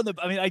flow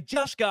and I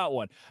just got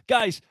one.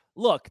 Guys,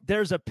 look,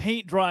 there's a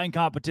paint drying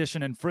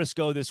competition in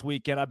Frisco this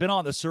weekend. I've been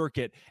on the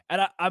circuit,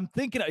 and I'm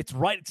thinking it's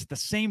right. It's at the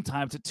same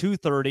time. It's at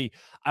 2:30.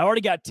 I already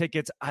got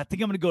tickets. I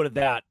think I'm going to go to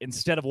that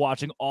instead of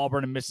watching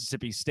Auburn and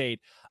Mississippi State.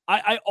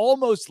 I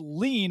almost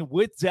lean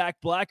with Zach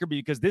Blackerby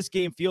because this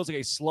game feels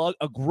like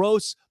a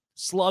gross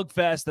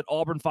slugfest that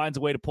Auburn finds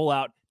a way to pull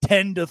out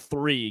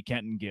 10-3,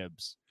 Kenton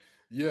Gibbs.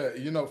 Yeah,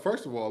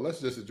 first of all,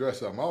 let's just address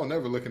something. I don't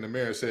never look in the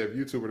mirror and say if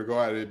you two were to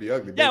go at it, it'd be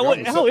ugly. Yeah,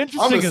 how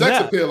interesting I'm is the sex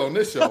that? appeal on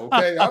this show,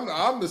 okay?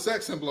 I'm the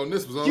sex symbol on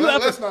this one. So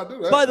let's not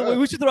do that. By the way,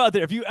 we should throw out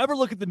there, if you ever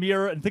look at the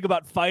mirror and think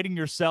about fighting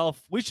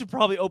yourself, we should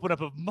probably open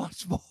up a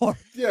much more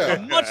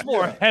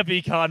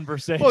heavy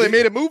conversation. Well, they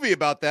made a movie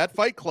about that,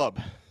 Fight Club.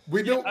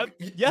 We do.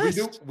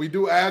 Yes. We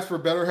do ask for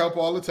better help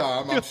all the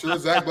time. I'm sure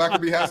Zach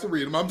Blackerby has to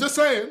read them. I'm just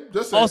saying.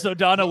 Also,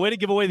 Donna, way to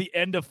give away the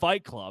end of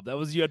Fight Club.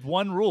 You had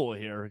one rule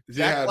here.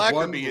 Zach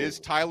Blackerby is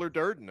Tyler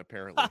Durden,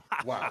 apparently.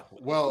 Wow.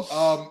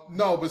 Well,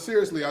 no, but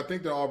seriously, I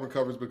think that Auburn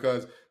covers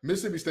because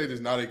Mississippi State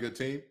is not a good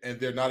team, and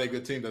they're not a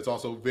good team that's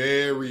also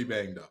very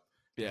banged up.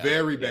 Yeah.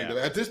 Very banged up.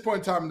 At this point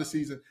in time in the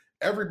season,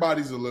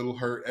 everybody's a little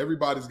hurt.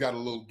 Everybody's got a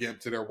little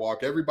gimp to their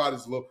walk.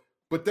 Everybody's a little.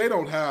 But they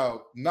don't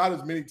not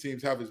as many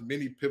teams have as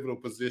many pivotal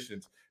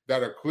positions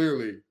that are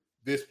clearly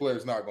this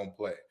player's not going to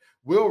play.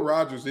 Will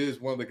Rogers is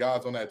one of the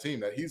guys on that team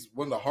that he's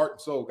one of the heart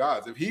and soul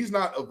guys. If he's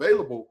not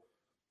available,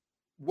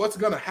 what's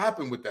going to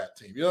happen with that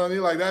team? You know what I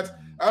mean? Like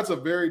that's a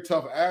very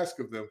tough ask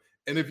of them.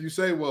 And if you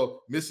say,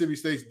 well, Mississippi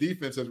State's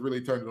defense has really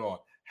turned it on,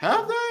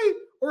 have they?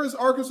 Or is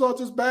Arkansas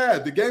just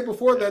bad? The game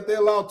before that, they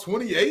allowed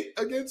 28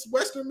 against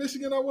Western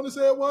Michigan, I want to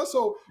say it was.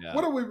 So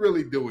what are we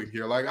really doing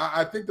here? Like,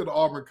 I think that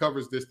Auburn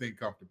covers this thing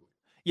comfortably.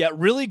 Yeah,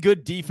 really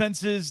good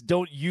defenses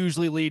don't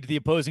usually lead to the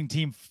opposing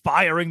team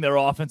firing their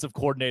offensive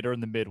coordinator in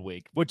the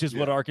midweek, which is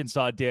what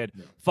Arkansas did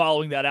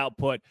following that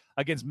output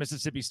against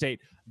Mississippi State.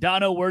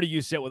 Dono, where do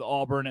you sit with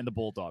Auburn and the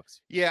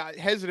Bulldogs? Yeah,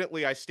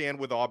 hesitantly, I stand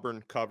with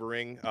Auburn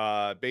covering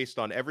based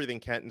on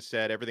everything Kenton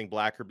said, everything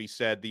Blackerby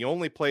said. The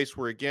only place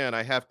where, again,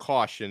 I have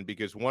caution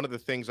because one of the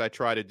things I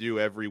try to do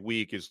every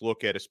week is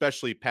look at,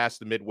 especially past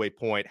the midway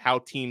point, how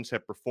teams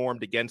have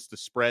performed against the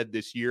spread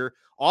this year.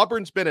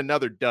 Auburn's been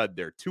another dud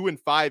there,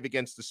 2-5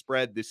 against the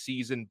spread this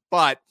season.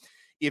 But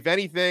if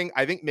anything,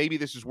 I think maybe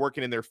this is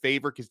working in their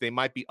favor because they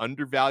might be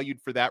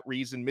undervalued for that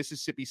reason.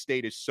 Mississippi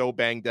State is so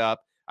banged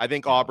up. I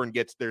think Auburn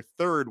gets their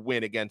third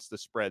win against the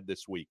spread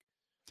this week.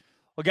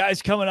 Well,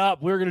 guys, coming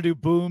up, we're going to do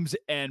booms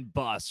and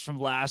busts from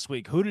last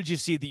week. Who did you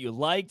see that you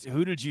liked?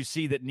 Who did you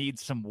see that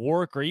needs some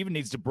work or even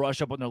needs to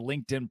brush up on their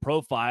LinkedIn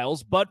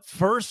profiles? But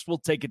first, we'll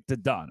take it to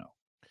Dono.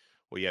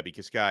 Well, yeah,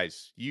 because,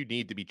 guys, you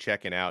need to be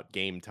checking out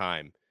Game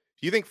Time.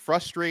 Do you think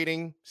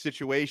frustrating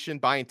situation,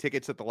 buying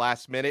tickets at the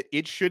last minute?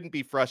 It shouldn't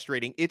be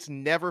frustrating. It's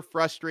never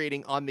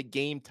frustrating on the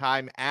Game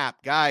Time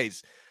app.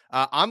 Guys,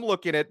 I'm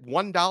looking at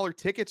 $1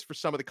 tickets for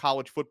some of the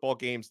college football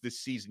games this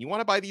season. You want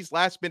to buy these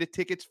last-minute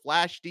tickets,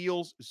 flash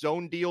deals,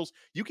 zone deals?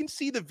 You can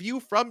see the view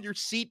from your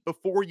seat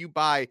before you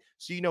buy,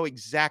 so you know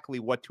exactly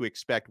what to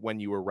expect when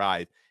you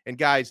arrive. And,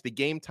 guys, the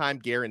Game Time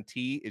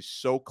guarantee is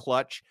so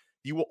clutch.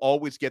 You will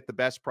always get the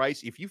best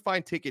price. If you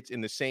find tickets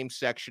in the same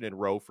section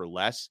and row for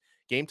less,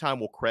 Game Time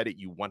will credit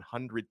you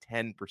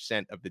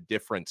 110% of the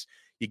difference.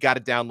 You got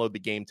to download the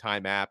Game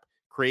Time app,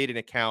 create an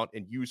account,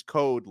 and use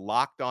code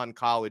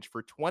LOCKEDONCOLLEGE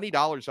for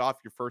 $20 off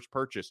your first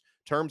purchase.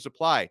 Terms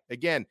apply.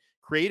 Again,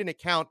 create an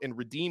account and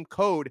redeem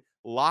code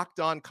Locked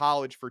On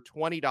College for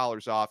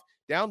 $20 off.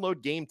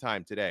 Download Game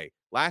Time today.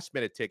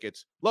 Last-minute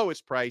tickets,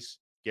 lowest price,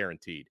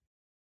 guaranteed.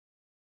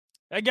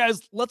 Hey,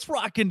 guys, let's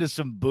rock into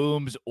some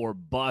booms or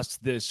busts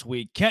this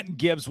week. Kenton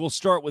Gibbs, we'll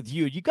start with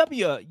you. You give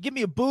me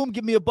a boom,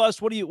 give me a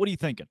bust. What are you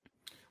thinking?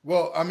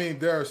 Well, I mean,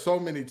 there are so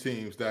many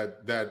teams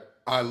that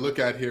I look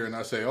at here and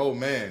I say, oh,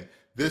 man,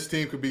 this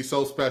team could be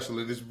so special.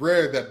 And it's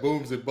rare that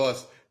booms and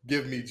busts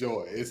give me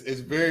joy. It's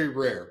very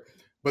rare.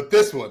 But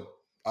this one,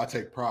 I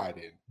take pride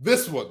in.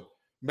 This one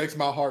makes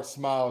my heart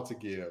smile to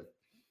give.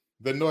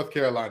 The North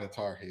Carolina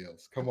Tar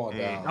Heels. Come on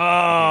down.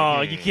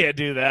 Oh, you can't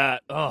do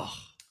that. Oh.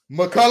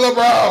 McCullough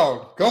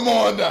Brown, come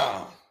on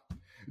down.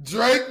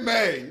 Drake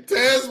May,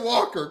 Tez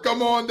Walker,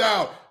 come on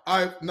down.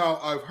 I've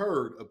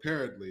heard,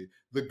 apparently,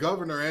 the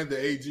governor and the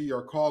AG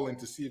are calling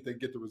to see if they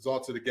get the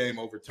results of the game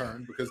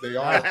overturned because they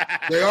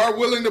are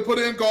willing to put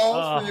in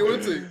calls for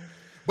UNC.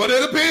 But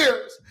it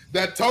appears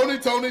that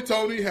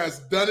Tony has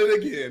done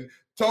it again.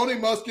 Tony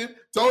Muskett,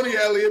 Tony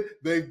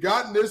Elliott, they've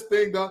gotten this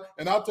thing done.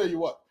 And I'll tell you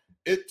what,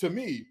 to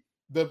me,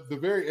 the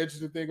very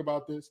interesting thing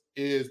about this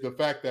is the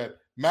fact that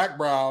Mac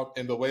Brown,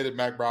 and the way that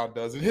Mac Brown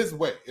does, in his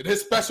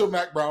special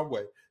Mac Brown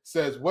way,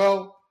 says,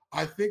 well,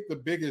 I think the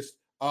biggest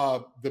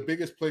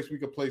place we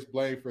could place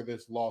blame for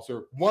this loss,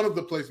 or one of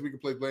the places we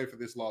could place blame for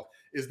this loss,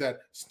 is that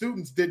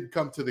students didn't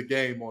come to the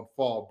game on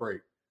fall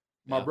break.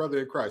 My brother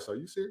in Christ, are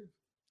you serious?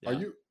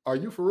 Yeah. Are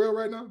you for real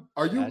right now?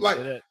 Are you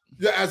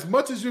as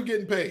much as you're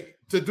getting paid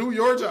to do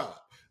your job,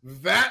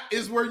 that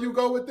is where you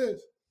go with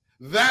this?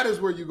 That is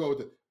where you go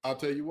with it. I'll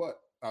tell you what.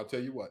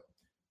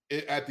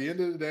 At the end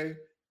of the day,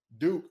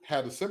 Duke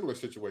had a similar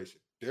situation.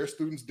 Their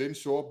students didn't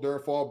show up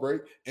during fall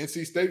break.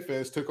 NC State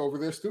fans took over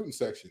their student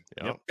section.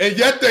 Yep. And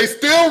yet they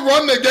still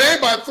run the game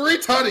by 3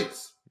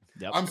 tutties.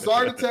 Yep. I'm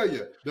sorry to tell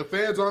you, the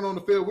fans aren't on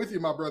the field with you,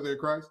 my brother in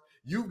Christ.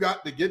 You've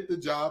got to get the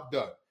job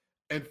done.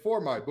 And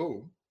for my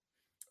boom,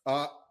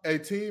 a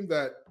team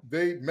that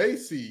they may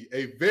see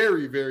a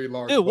very, very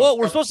large. Dude, well,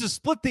 we're supposed to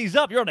split these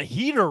up. You're on a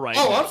heater right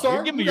now. I'm sorry.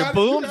 You're giving me your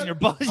booms and your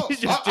busts.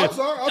 I'm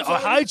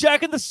sorry.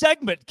 Hijacking the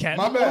segment, Ken.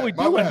 My bad. What are we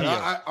doing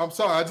here? I'm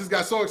sorry. I just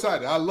got so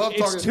excited. I love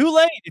talking. It's too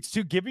late. It's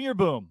too giving your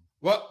boom.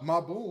 Well, my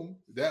boom,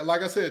 that,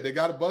 like I said, they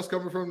got a bus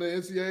coming from the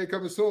NCAA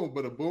coming soon,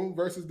 but a boom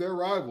versus their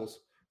rivals.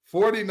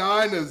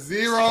 49-0.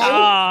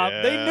 Stop.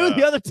 Yeah. They knew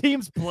the other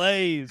team's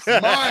plays.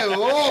 My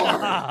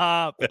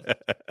Lord.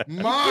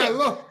 My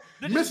Lord.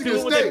 Michigan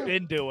State. What they've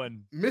been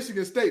doing.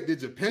 Michigan State,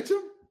 did you pinch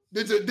them?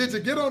 Did you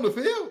get on the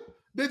field?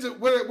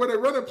 Were they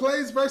running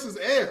plays versus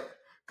air?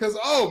 Because,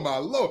 oh, my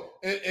Lord.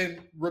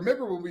 And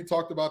remember when we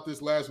talked about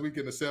this last week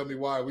in the Sell Me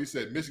Why, we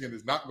said Michigan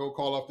is not going to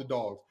call off the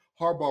dogs.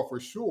 Harbaugh for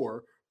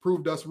sure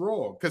proved us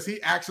wrong because he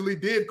actually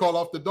did call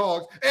off the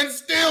dogs and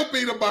still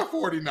beat them by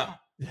 49.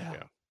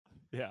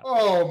 Yeah.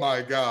 Oh,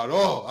 my God.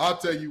 Oh, I'll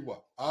tell you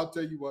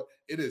what.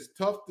 It is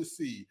tough to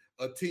see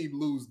a team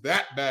lose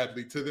that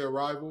badly to their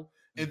rival.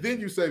 And then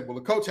you say, well,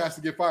 the coach has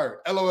to get fired.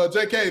 LOL,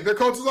 JK, their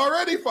coach is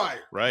already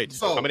fired. Right.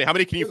 So how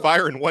many can you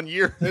fire in 1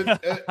 year?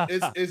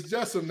 It's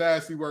just some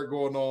nasty work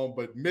going on.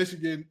 But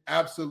Michigan,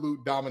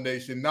 absolute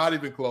domination, not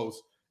even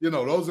close.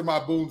 Those are my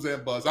booms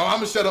and busts. I'm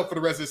going to shut up for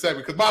the rest of the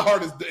segment because my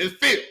heart is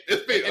filled.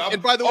 It's filled.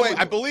 And by the way,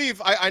 I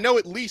believe, I know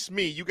at least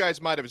me, you guys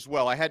might have as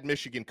well. I had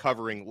Michigan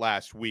covering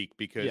last week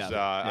because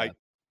I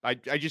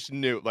just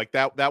knew like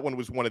that one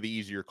was one of the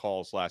easier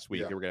calls last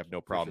week. They were going to have no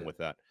problem with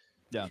that.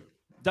 Yeah.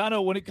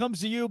 Dono, when it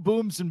comes to you,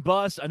 booms and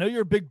busts, I know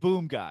you're a big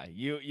boom guy.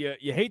 You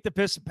hate the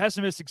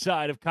pessimistic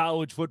side of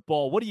college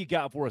football. What do you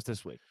got for us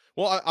this week?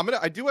 Well,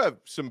 I do have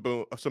some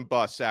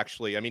busts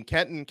actually. I mean,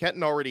 Kenton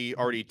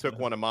already took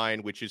one of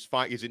mine, which is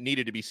fine because it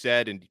needed to be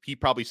said, and he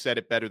probably said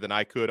it better than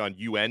I could on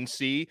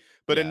UNC.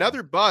 But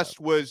another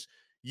bust was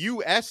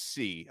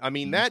USC. I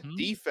mean, that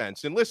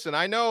defense. And listen,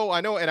 I know,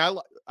 and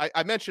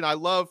I mentioned I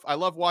love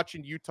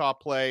watching Utah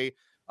play.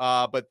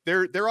 But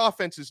their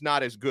offense is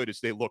not as good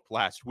as they looked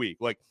last week.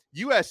 Like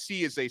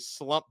USC is a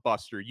slump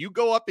buster. You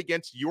go up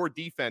against your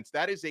defense.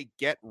 That is a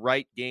get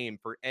right game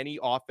for any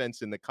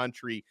offense in the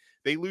country.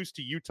 They lose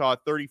to Utah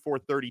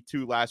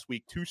 34-32 last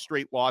week, 2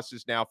 straight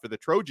losses now for the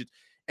Trojans.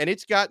 And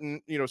it's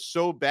gotten,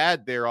 so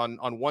bad there on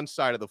one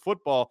side of the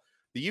football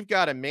that you've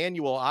got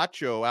Emmanuel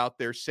Acho out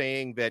there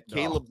saying that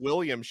Caleb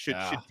Williams should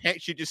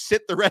just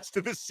sit the rest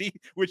of the season,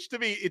 which to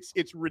me,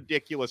 it's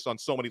ridiculous on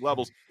so many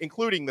levels,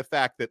 including the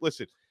fact that,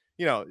 listen,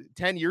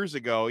 10 years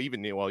ago,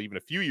 even a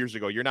few years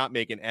ago, you're not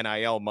making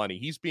NIL money.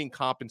 He's being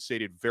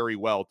compensated very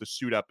well to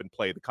suit up and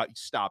play the cut.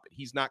 Stop it.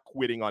 He's not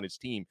quitting on his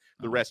team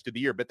the rest of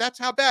the year. But that's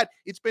how bad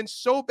it's been.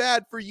 So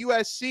bad for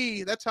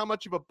USC. That's how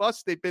much of a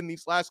bust they've been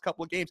these last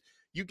couple of games.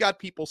 You got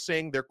people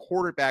saying their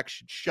quarterback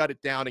should shut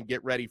it down and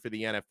get ready for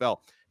the NFL.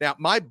 Now,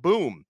 my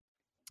boom.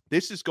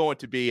 This is going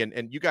to be,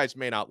 and you guys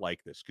may not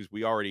like this because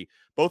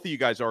both of you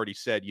guys already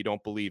said you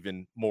don't believe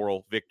in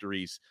moral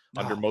victories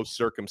under most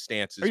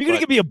circumstances. Are you going to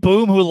give me a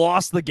boom who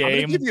lost the game? I'm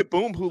going to give you a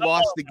boom who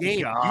lost the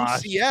game.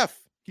 UCF.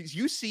 Because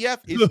UCF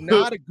is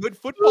not a good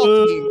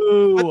football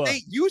team. But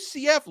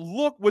UCF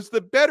was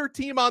the better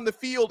team on the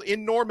field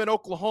in Norman,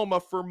 Oklahoma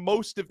for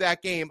most of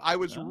that game. I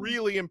was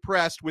really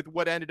impressed with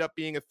what ended up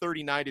being a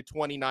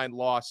 39-29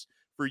 loss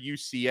for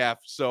UCF.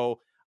 So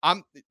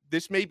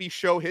this may be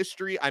show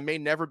history. I may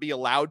never be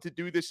allowed to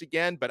do this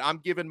again, but I'm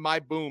giving my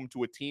boom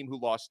to a team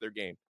who lost their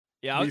game.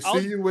 Yeah, we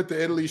see you with the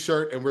Italy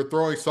shirt, and we're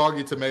throwing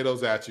soggy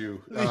tomatoes at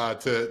you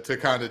to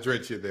kind of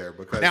drench you there.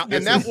 Because now,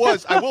 and that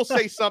was, I will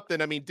say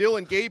something. I mean,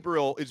 Dylan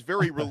Gabriel is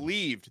very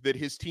relieved that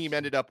his team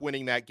ended up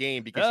winning that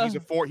game because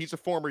he's a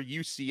former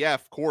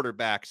UCF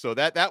quarterback. So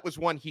that was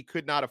one he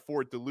could not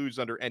afford to lose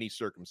under any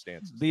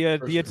circumstances.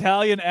 The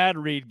Italian ad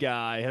read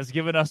guy has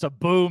given us a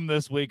boom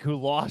this week who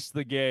lost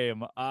the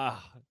game.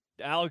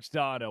 Alex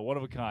Dono, one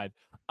of a kind.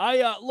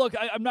 I'm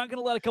not going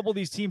to let a couple of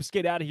these teams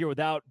skate out of here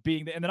without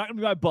being, and they're not going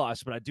to be my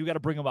bust, but I do got to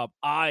bring them up.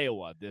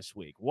 Iowa this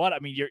week. What? I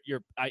mean, you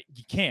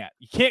can't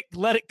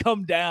let it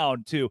come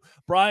down to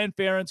Brian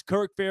Ferentz,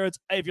 Kirk Ferentz.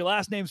 Hey, if your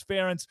last name's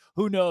Ferentz,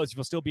 who knows if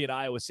you'll still be in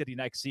Iowa City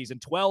next season.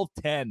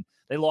 12-10,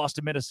 they lost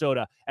to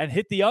Minnesota and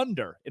hit the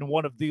under in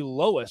one of the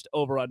lowest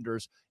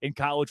over-unders in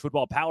college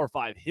football Power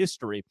 5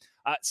 history.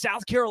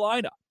 South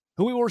Carolina,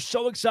 who we were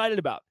so excited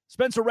about.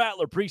 Spencer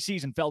Rattler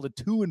preseason fell to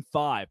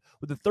 2-5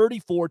 with a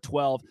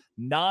 34-12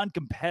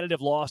 non-competitive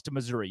loss to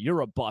Missouri.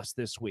 You're a bust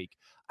this week.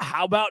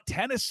 How about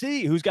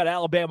Tennessee, who's got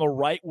Alabama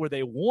right where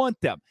they want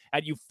them,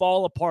 and you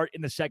fall apart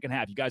in the second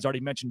half? You guys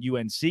already mentioned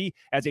UNC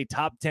as a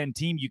top 10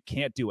 team. You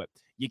can't do it.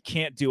 You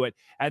can't do it.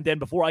 And then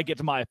before I get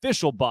to my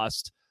official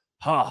bust,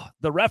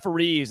 the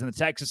referees in the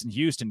Texas and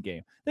Houston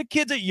game. The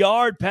kid's a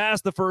yard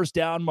past the first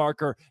down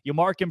marker. You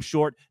mark him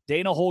short.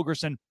 Dana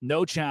Holgerson,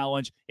 no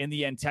challenge. In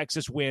the end,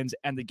 Texas wins,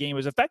 and the game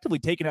is effectively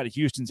taken out of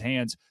Houston's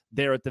hands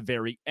there at the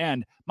very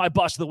end. My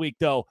bust of the week,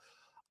 though,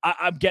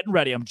 I'm getting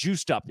ready. I'm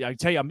juiced up. I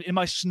tell you, I'm in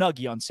my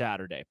Snuggie on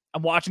Saturday.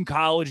 I'm watching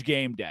College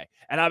Game Day,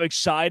 and I'm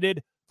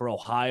excited for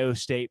Ohio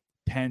State,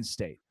 Penn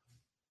State.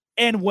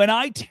 And when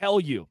I tell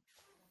you,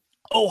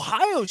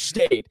 Ohio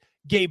State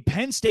gave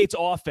Penn State's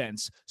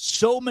offense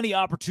so many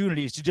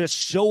opportunities to just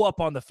show up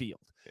on the field.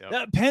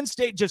 Yep. Penn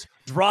State just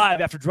drive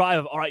after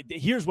drive. All right,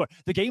 here's where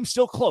the game's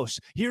still close.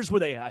 Here's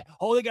where they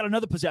got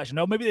another possession.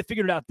 No, maybe they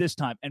figured it out this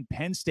time. And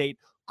Penn State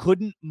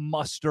couldn't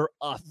muster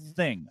a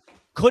thing.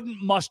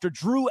 Couldn't muster.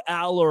 Drew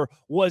Aller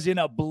was in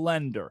a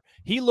blender.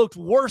 He looked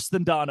worse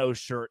than Dono's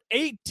shirt.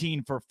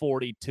 18 for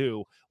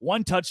 42.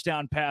 One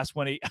touchdown pass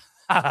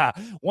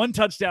one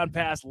touchdown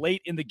pass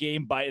late in the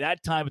game. By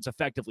that time, it's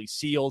effectively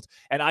sealed.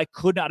 And I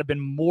could not have been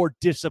more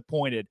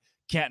disappointed,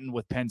 Kenton,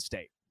 with Penn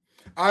State.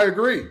 I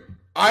agree.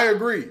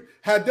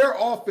 Had their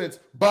offense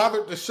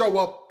bothered to show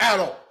up at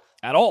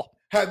all,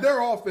 had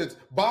their offense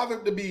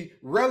bothered to be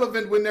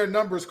relevant when their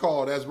numbers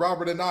called, as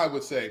Robert and I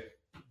would say,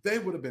 they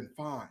would have been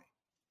fine.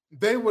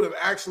 They would have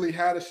actually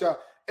had a shot.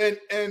 And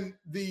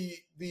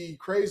the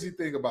crazy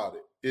thing about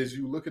it is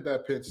you look at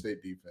that Penn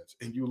State defense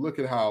and you look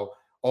at how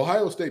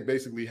Ohio State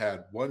basically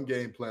had one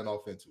game plan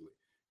offensively.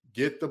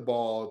 Get the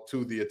ball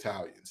to the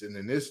Italians. And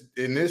in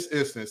this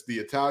instance, the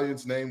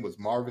Italian's name was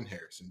Marvin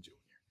Harrison Jr.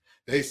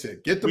 They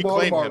said, get the ball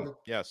to Marvin. Him.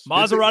 Yes.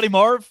 Maserati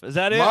Marv? Is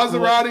that it?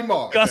 Maserati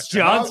Marv. Gus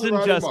Johnson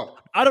Marv.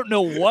 I don't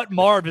know what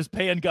Marv is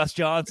paying Gus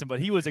Johnson, but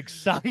he was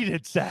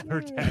excited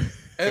Saturday.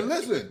 And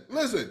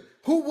listen,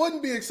 who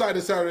wouldn't be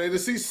excited Saturday to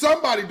see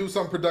somebody do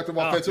something productive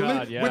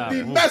offensively with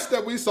the mess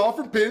that we saw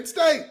from Penn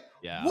State?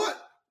 Yeah.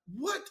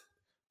 What?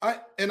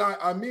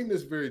 I mean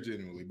this very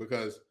genuinely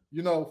because,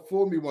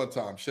 fool me one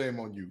time,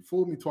 shame on you.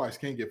 Fool me twice,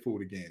 can't get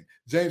fooled again.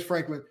 James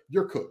Franklin,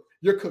 you're cooked.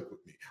 You're cooked with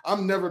me.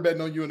 I'm never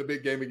betting on you in a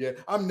big game again.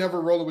 I'm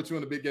never rolling with you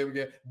in a big game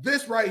again.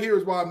 This right here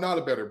is why I'm not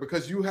a bettor,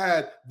 because you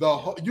let the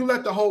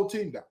whole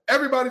team down.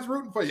 Everybody's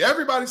rooting for you.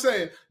 Everybody's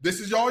saying, this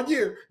is your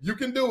year. You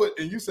can do it.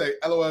 And you say,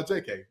 LOL,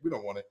 JK, we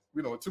don't want it.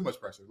 We don't want too much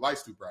pressure.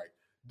 Light's too bright.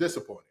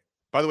 Disappointing.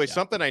 By the way,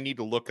 something I need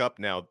to look up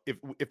now,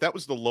 if that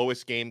was the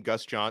lowest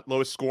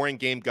scoring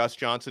game Gus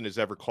Johnson has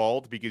ever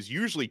called, because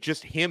usually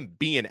just him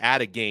being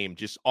at a game,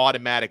 just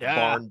automatic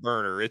barn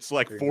burner. It's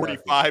like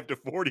 45 to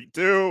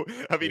 42.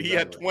 I mean, he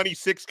had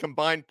 26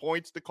 combined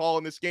points to call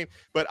in this game.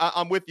 But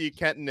I'm with you,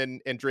 Kenton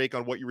and Drake,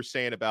 on what you were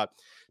saying about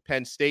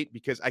Penn State,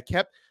 because I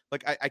kept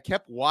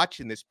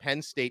watching this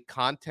Penn State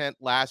content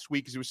last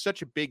week because it was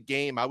such a big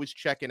game. I was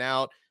checking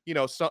out,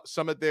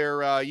 some of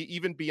their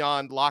even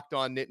beyond Locked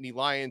On Nittany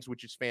Lions,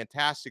 which is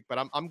fantastic. But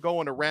I'm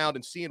going around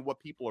and seeing what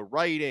people are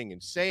writing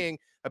and saying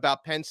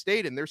about Penn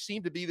State, and there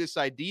seemed to be this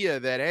idea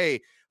that,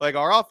 hey, like,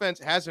 our offense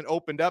hasn't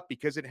opened up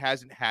because it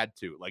hasn't had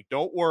to. Like,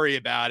 don't worry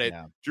about it.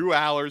 Yeah. Drew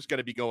Aller's going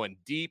to be going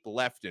deep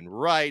left and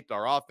right.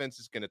 Our offense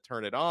is going to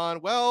turn it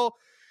on. Well,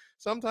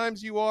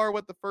 sometimes you are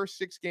what the first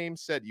 6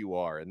 games said you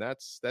are, and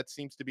that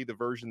seems to be the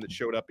version that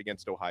showed up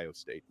against Ohio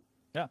State.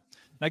 Yeah.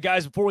 Now,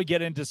 guys, before we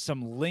get into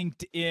some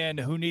LinkedIn,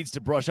 who needs to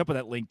brush up with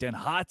that LinkedIn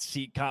hot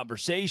seat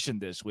conversation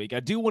this week, I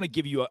do want to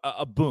give you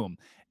a boom,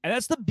 and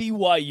that's the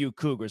BYU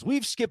Cougars.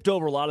 We've skipped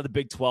over a lot of the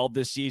Big 12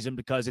 this season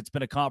because it's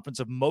been a conference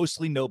of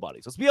mostly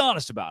nobodies. Let's be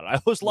honest about it. I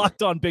was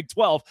locked on Big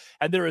 12,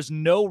 and there is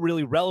no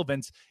really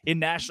relevance in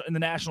the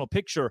national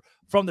picture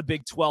from the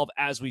Big 12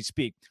 as we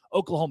speak.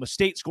 Oklahoma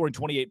State scoring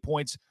 28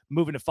 points,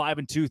 moving to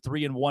 5-2,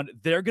 3-1.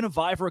 They're going to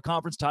vie for a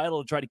conference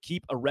title to try to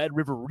keep a Red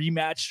River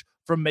rematch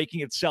from making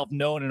itself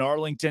known in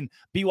Arlington.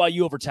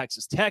 BYU over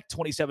Texas Tech,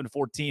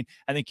 27-14,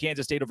 and then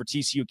Kansas State over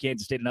TCU.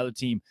 Kansas State, another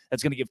team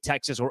that's going to give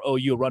Texas or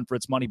OU a run for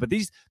its money. But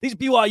these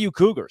BYU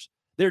Cougars,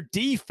 their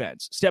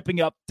defense stepping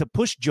up to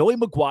push Joey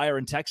McGuire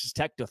and Texas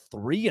Tech to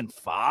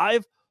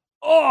 3-5.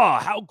 Oh,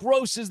 how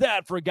gross is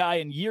that for a guy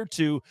in year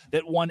 2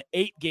 that won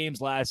 8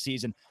 games last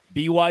season?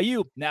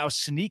 BYU now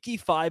sneaky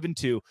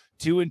 5-2,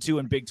 2-2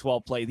 in Big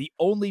 12 play. The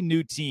only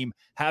new team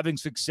having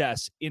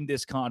success in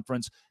this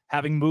conference,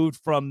 having moved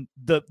from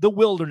the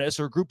wilderness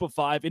or group of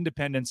 5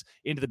 independents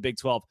into the Big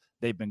 12.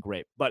 They've been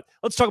great. But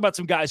let's talk about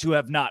some guys who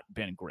have not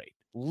been great.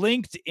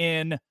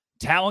 LinkedIn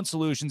Talent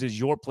Solutions is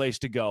your place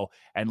to go.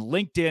 And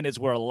LinkedIn is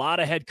where a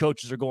lot of head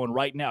coaches are going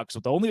right now, because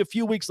with only a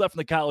few weeks left in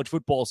the college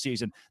football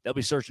season, they'll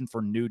be searching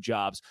for new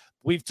jobs.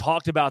 We've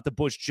talked about the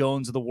Bush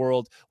Jones of the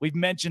world. We've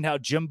mentioned how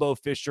Jimbo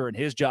Fisher and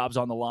his job's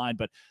on the line.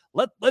 But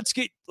let's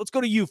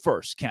go to you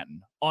first,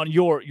 Kenton, on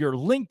your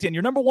LinkedIn,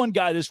 your number one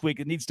guy this week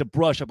that needs to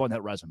brush up on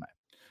that resume.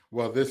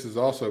 Well, this is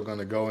also going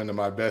to go into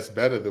my best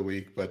bet of the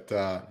week, but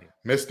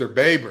Mr.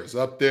 Babers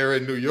up there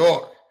in New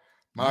York,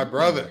 my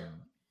brother.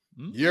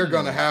 You're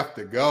going to have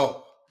to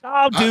go.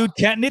 Oh, dude,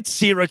 Kenton, it's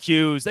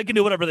Syracuse. They can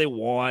do whatever they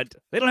want.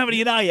 They don't have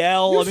any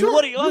NIL. What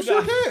do you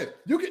sure can.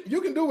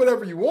 You can do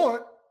whatever you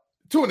want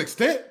to an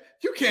extent.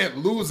 You can't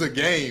lose a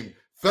game.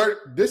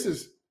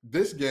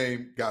 This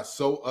game got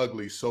so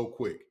ugly so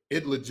quick.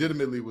 It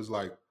legitimately was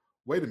like,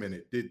 wait a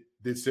minute,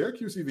 did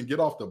Syracuse even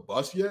get off the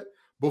bus yet?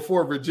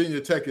 Before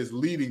Virginia Tech is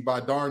leading by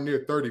darn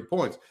near 30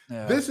 points.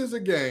 Yeah. This is a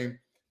game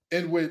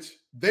in which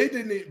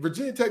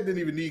Virginia Tech didn't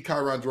even need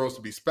Kyron Drones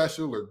to be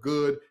special or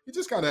good. He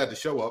just kind of had to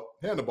show up,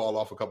 hand the ball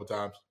off a couple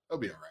times. They'll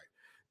be all right.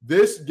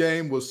 This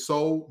game was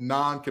so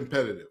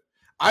non-competitive.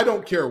 I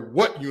don't care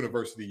what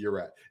university you're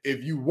at.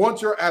 If you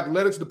want your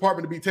athletics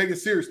department to be taken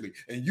seriously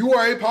and you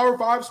are a Power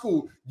 5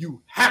 school,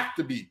 you have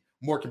to be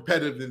more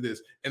competitive than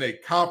this in a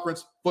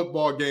conference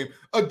football game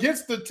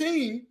against the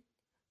team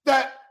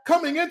that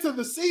coming into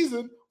the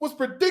season was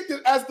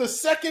predicted as the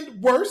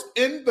second worst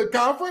in the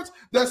conference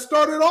that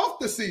started off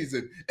the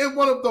season in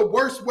one of the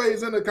worst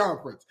ways in the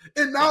conference.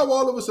 And now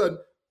all of a sudden,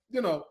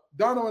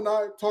 Dono and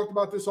I talked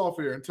about this off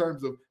air in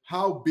terms of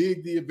how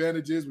big the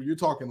advantage is when you're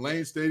talking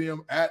Lane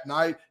Stadium at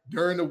night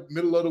during the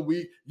middle of the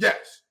week.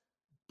 Yes,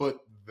 but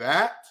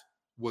that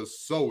was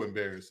so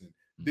embarrassing.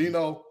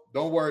 Dino,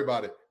 don't worry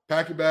about it.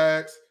 Pack your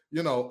bags.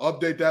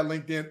 Update that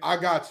LinkedIn. I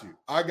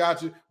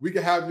got you. We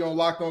can have you on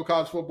Locked On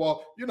College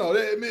Football.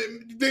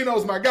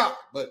 Dino's my guy,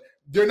 but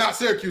they're not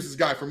Syracuse's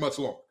guy for much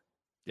longer.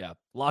 Yeah,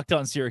 Locked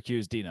On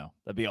Syracuse, Dino.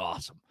 That'd be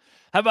awesome.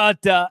 How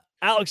about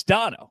Alex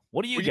Dono?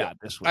 What do you got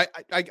this week?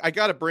 I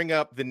got to bring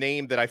up the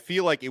name that I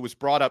feel like it was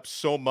brought up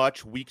so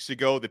much weeks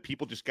ago that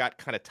people just got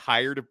kind of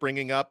tired of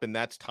bringing up, and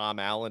that's Tom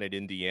Allen at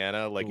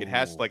Indiana. It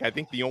has, I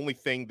think the only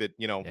thing that,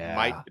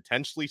 might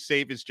potentially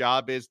save his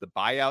job is the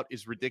buyout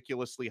is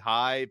ridiculously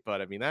high.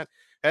 But I mean,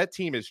 that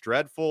team is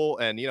dreadful.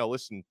 And,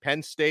 listen,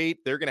 Penn State,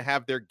 they're going to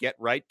have their get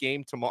right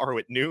game tomorrow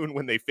at noon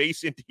when they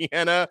face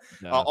Indiana.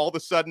 All of a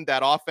sudden,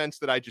 that offense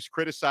that I just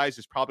criticized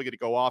is probably going to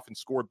go off and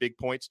score big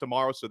points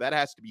tomorrow. So that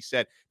has to be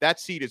said. That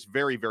seat is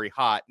very, very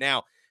hot.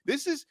 Now,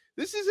 this is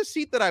a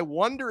seat that I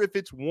wonder if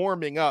it's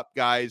warming up,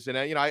 guys. And,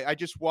 I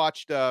just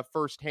watched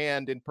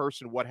firsthand in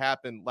person what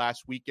happened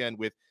last weekend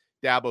with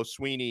Dabo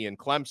Swinney and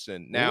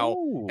Clemson. Now,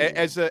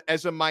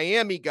 as a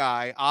Miami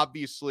guy,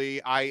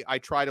 obviously, I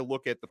try to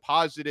look at the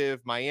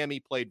positive. Miami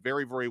played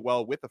very, very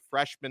well with a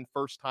freshman,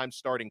 first-time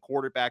starting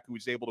quarterback who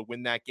was able to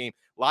win that game.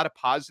 A lot of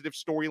positive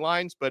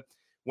storylines, but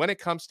when it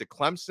comes to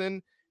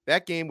Clemson,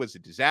 that game was a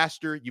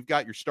disaster. You've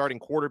got your starting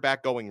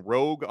quarterback going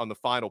rogue on the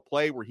final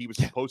play where he was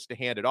supposed to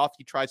hand it off.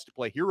 He tries to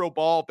play hero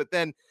ball, but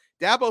then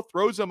Dabo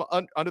throws him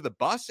under the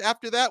bus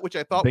after that, which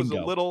I thought was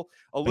a little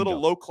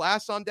low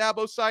class on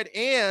Dabo's side.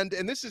 And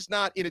this is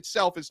not in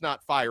itself is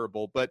not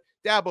fireable, but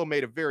Dabo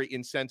made a very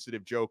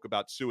insensitive joke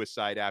about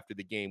suicide after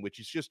the game, which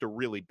is just a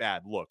really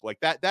bad look.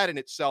 That in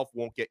itself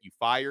won't get you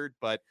fired,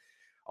 but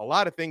a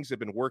lot of things have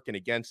been working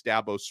against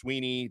Dabo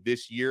Swinney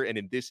this year and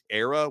in this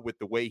era with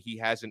the way he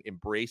hasn't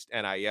embraced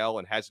NIL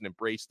and hasn't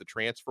embraced the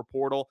transfer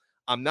portal.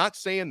 I'm not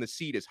saying the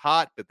seat is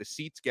hot, but the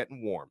seat's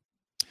getting warm.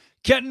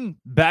 Kenton,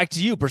 back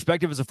to you.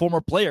 Perspective as a former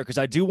player, because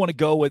I do want to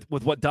go with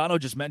what Dono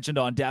just mentioned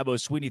on Dabo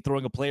Swinney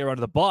throwing a player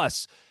under the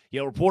bus.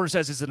 Reporter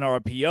says it's an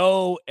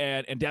RPO,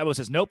 and Dabo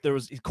says, nope,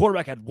 his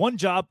quarterback had one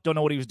job, don't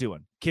know what he was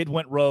doing. Kid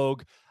went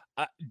rogue.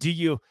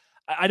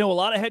 I know a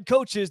lot of head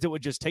coaches that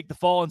would just take the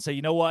fall and say,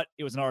 you know what,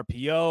 it was an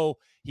RPO.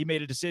 He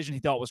made a decision he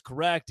thought was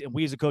correct, and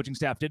we as a coaching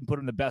staff didn't put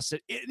him in the best.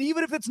 And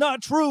even if it's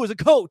not true as a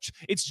coach,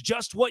 it's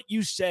just what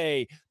you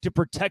say to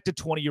protect a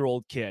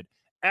 20-year-old kid.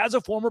 As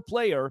a former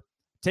player,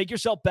 take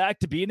yourself back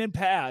to being in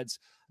pads.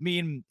 I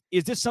mean,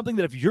 is this something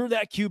that if you're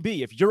that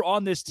QB, if you're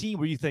on this team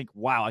where you think,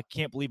 wow, I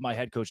can't believe my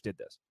head coach did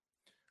this?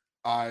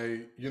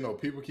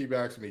 People keep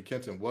asking me,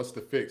 Kenton, what's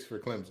the fix for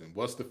Clemson?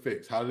 What's the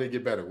fix? How do they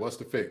get better? What's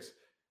the fix?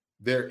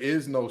 there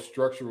is no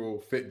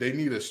structural fix. They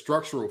need a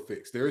structural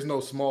fix. There is no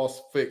small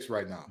fix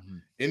right now. Mm-hmm.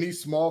 Any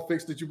small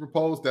fix that you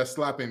propose, that's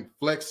slapping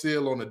Flex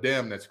Seal on a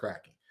dam that's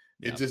cracking.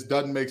 It just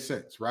doesn't make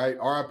sense, right?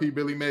 RIP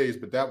Billy Mays,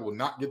 but that will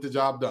not get the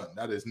job done.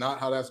 That is not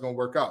how that's going to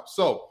work out.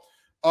 So,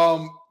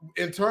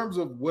 in terms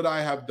of what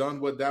I have done,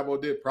 what Dabo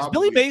did, probably. Is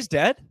Billy Mays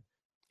dead?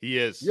 He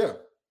is. Yeah.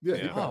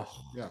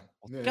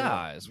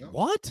 Guys,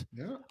 what?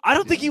 Yeah. I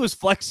don't think he was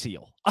Flex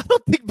Seal. I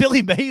don't think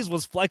Billy Mays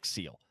was Flex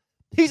Seal.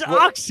 He's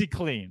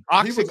OxyClean.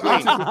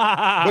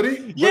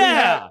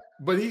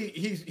 But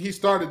he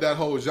started that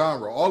whole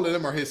genre. All of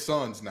them are his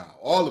sons now.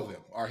 All of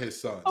them are his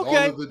sons.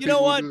 Okay, all of the you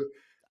know what?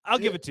 I'll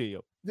Yeah. give it to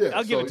you. Yeah,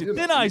 I'll give it to you.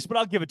 Thin ice, but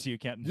I'll give it to you,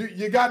 Kenton.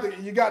 You got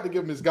to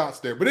give him his guts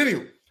there. But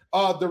anyway,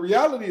 the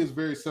reality is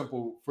very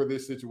simple for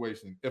this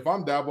situation. If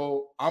I'm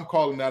Dabo, I'm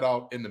calling that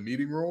out in the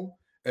meeting room,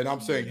 and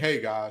I'm saying,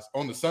 "Hey guys,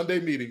 on the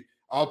Sunday meeting,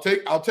 I'll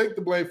take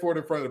the blame for it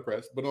in front of the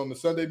press. But on the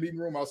Sunday meeting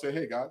room, I'll say,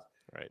 "Hey guys,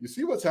 you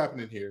see what's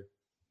happening here?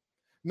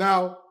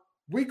 Now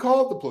we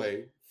called the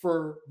play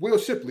for Will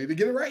Shipley to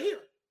get it right here,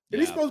 and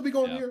he's supposed to be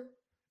going here.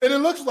 And it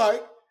looks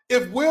like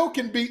if Will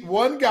can beat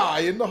one guy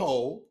in the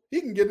hole,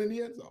 he can get in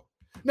the end zone."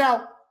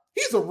 Now,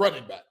 he's a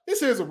running back.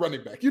 This here's a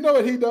running back. You know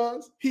what he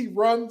does? He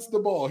runs the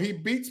ball. He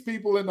beats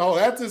people in the hole.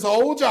 That's his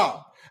whole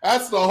job.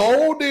 That's the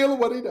whole deal of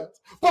what he does.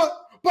 But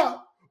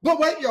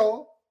wait,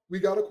 y'all. We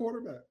got a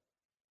quarterback.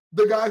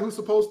 The guy who's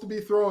supposed to be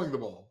throwing the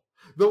ball.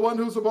 The one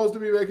who's supposed to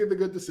be making the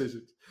good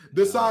decisions.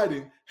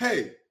 Deciding,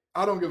 hey,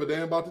 I don't give a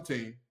damn about the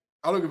team.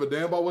 I don't give a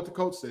damn about what the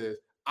coach says.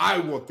 I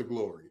want the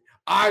glory.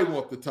 I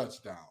want the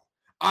touchdown.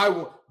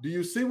 Do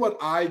you see what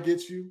I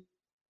get you?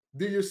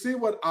 Do you see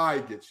what I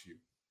get you?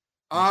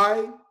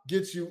 I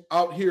get you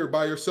out here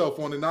by yourself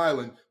on an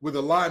island with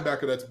a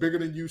linebacker that's bigger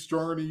than you,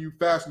 stronger than you,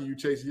 faster than you,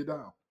 chasing you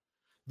down.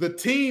 The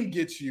team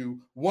gets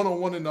you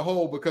one-on-one in the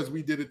hole because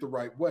we did it the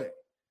right way.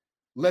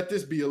 Let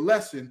this be a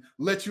lesson.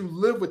 Let you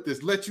live with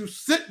this. Let you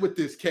sit with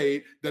this,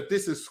 Cade, that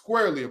this is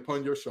squarely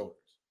upon your shoulders,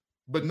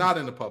 but not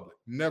in the public.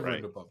 Never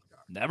in the public.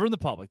 Never in the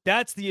public.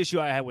 That's the issue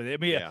I had with it. I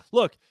mean,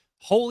 look,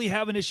 wholly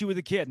have an issue with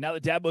the kid. Now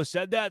that Dabo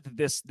said that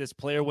this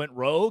player went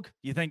rogue,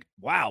 you think,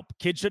 wow,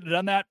 kid shouldn't have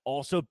done that.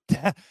 Also,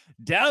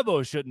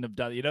 Dabo shouldn't have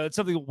done it. You know, it's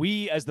something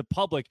we as the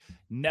public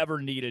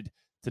never needed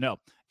to know.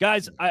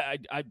 Guys,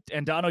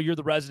 and Dono, you're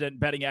the resident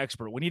betting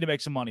expert. We need to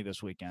make some money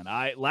this weekend.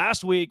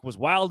 Last week was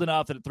wild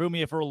enough that it threw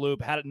me for a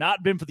loop. Had it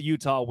not been for the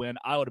Utah win,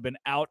 I would have been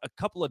out a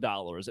couple of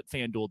dollars at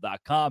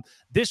FanDuel.com.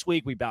 This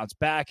week we bounce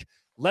back.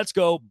 Let's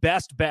go.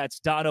 Best bets.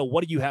 Dono,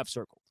 what do you have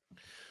circled?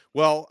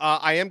 Well,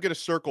 I am going to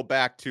circle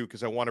back, too,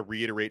 because I want to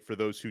reiterate for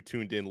those who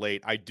tuned in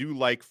late. I do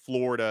like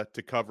Florida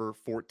to cover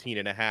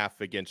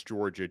 14.5 against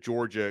Georgia.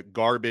 Georgia,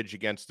 garbage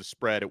against the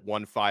spread at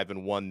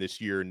 1-5-1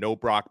 this year. No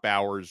Brock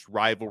Bowers,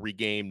 rivalry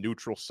game,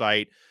 neutral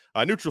site.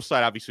 Neutral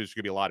site, obviously, there's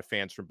going to be a lot of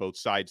fans from both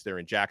sides there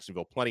in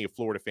Jacksonville. Plenty of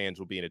Florida fans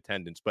will be in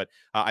attendance. But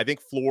I think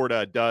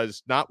Florida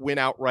does not win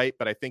outright,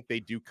 but I think they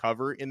do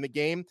cover in the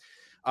game.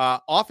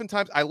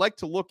 Oftentimes I like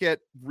to look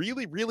at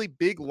really, really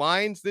big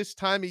lines this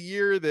time of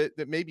year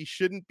that maybe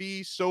shouldn't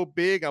be so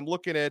big. I'm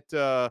looking at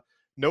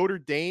Notre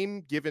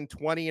Dame given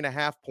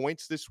 20.5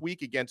 points this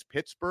week against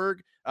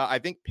Pittsburgh. I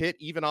think Pitt,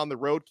 even on the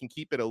road, can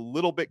keep it a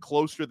little bit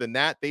closer than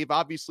that. They've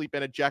obviously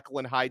been a Jekyll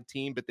and Hyde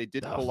team, but they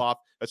did pull off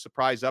a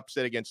surprise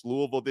upset against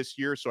Louisville this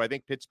year. So I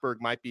think Pittsburgh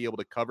might be able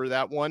to cover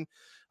that one.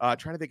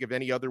 Trying to think of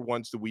any other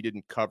ones that we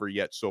didn't cover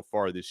yet so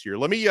far this year.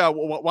 Let me,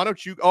 why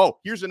don't you,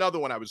 here's another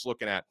one I was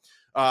looking at.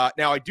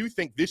 Now I do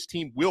think this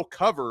team will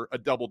cover a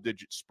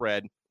double-digit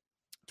spread.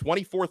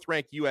 24th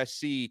ranked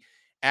USC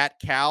at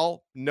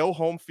Cal, no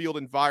home field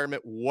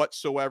environment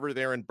whatsoever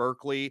there in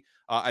Berkeley.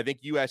 I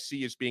think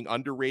USC is being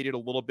underrated a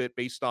little bit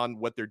based on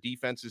what their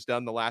defense has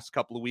done the last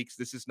couple of weeks.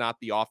 This is not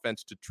the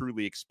offense to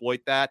truly exploit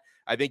that.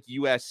 I think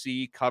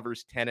USC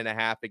covers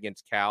 10.5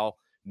 against Cal,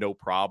 no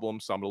problem.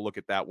 So I'm going to look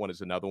at that one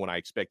as another one. I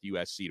expect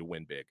USC to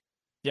win big.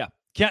 Yeah.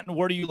 Kenton,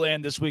 where do you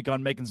land this week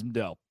on making some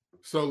dough?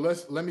 So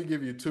let me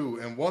give you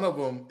two, and one of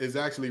them is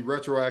actually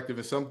retroactive,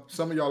 and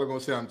some of y'all are going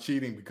to say I'm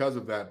cheating because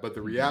of that. But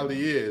the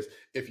reality is,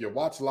 if you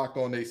watch Locked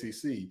On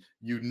ACC,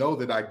 you know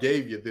that I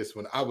gave you this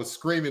one. I was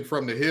screaming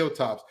from the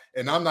hilltops,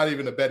 and I'm not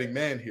even a betting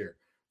man here.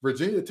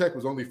 Virginia Tech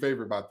was only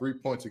favored by 3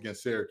 points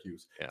against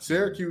Syracuse. Yeah.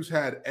 Syracuse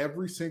had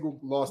every single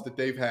loss that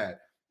they've had.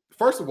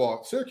 First of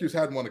all, Syracuse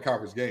hadn't won a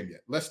conference game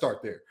yet. Let's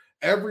start there.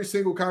 Every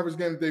single conference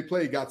game that they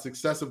played got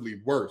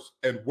successively worse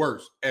and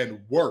worse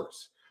and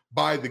worse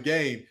by the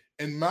game.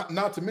 And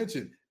not to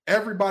mention,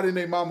 everybody in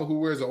their mama who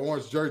wears an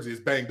orange jersey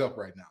is banged up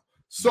right now.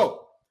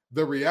 So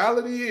the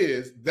reality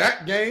is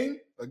that game,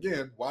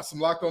 again, watch some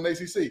Locked On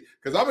ACC,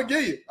 because I'm gonna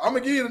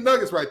give you the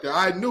nuggets right there.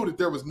 I knew that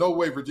there was no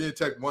way Virginia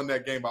Tech won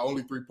that game by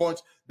only 3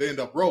 points. They end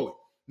up rolling.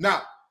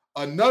 Now,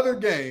 another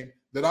game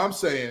that I'm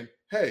saying,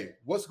 hey,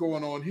 what's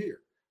going on here?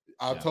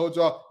 I told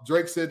y'all,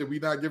 Drake said that we're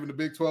not giving the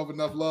Big 12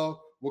 enough love.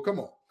 Well,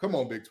 come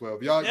on, Big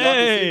 12. Y'all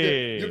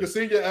you can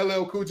see your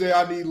LL Cool J,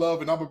 I need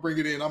love, and I'm going to bring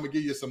it in. I'm going to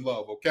give you some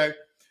love, okay?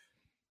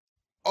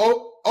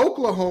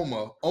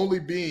 Oklahoma only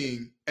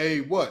being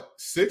a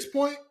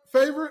 6-point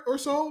favorite or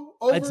so.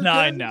 Over it's 9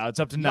 Kansas? now. It's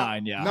up to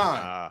 9. Yeah.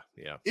 9.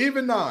 Yeah.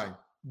 Even 9.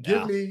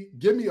 Give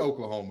Yeah. me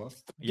Oklahoma.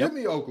 Yep. Give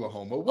me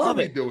Oklahoma. What Love are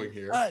we it. doing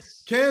here?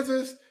 Yes.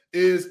 Kansas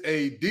is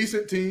a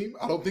decent team.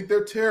 I don't think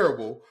they're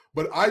terrible,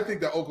 but I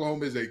think that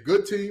Oklahoma is a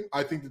good team.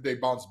 I think that they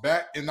bounce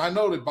back. And I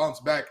know that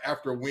bounce back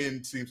after a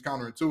win seems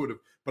counterintuitive,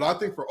 but I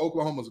think for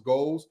Oklahoma's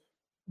goals,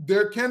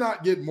 there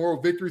cannot get moral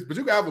victories, but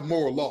you can have a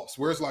moral loss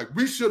where it's like,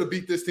 we should have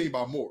beat this team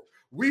by more.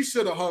 We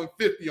should have hung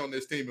 50 on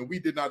this team, and we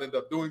did not end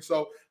up doing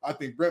so. I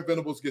think Brent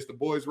Venables gets the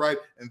boys right,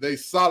 and they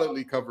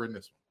solidly cover in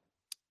this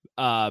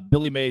one.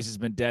 Billy Mays has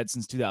been dead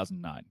since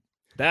 2009.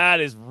 That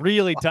is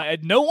really tough.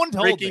 No one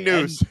told me. Breaking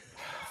news. And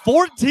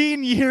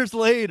 14 years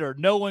later,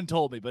 no one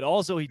told me. But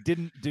also, he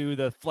didn't do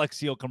the Flex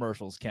Seal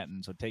commercials,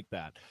 Kenton. So take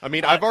that. I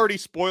mean, I've already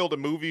spoiled a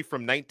movie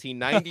from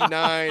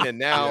 1999, and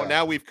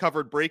now we've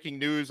covered breaking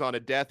news on a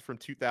death from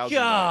 2009.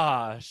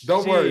 Gosh.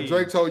 Don't worry.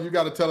 Drake told you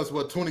got to tell us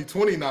what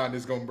 2029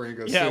 is going to bring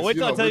us. Yeah, wait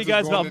till I tell you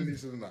guys about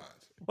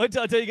Wait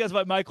till I tell you guys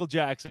about Michael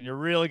Jackson. You're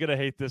really going to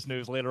hate this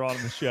news later on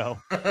in the show.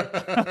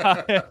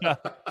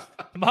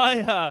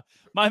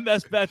 My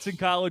best bets in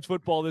college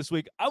football this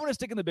week, I'm going to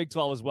stick in the Big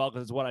 12 as well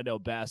because it's what I know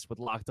best with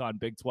Locked On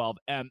Big 12.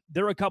 And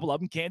there are a couple of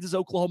them. Kansas,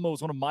 Oklahoma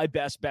was one of my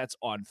best bets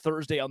on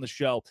Thursday on the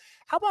show.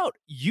 How about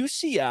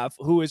UCF,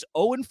 who is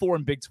 0-4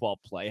 in Big 12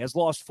 play, has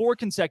lost 4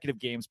 consecutive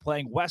games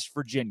playing West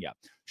Virginia.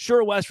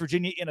 Sure, West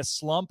Virginia in a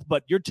slump,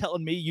 but you're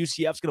telling me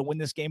UCF's going to win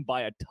this game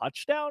by a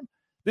touchdown?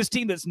 This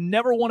team that's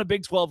never won a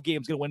Big 12 game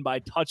is going to win by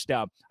a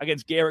touchdown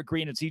against Garrett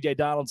Green and C.J.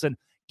 Donaldson.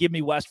 Give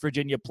me West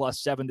Virginia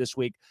 +7 this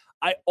week.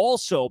 I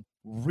also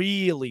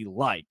really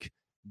like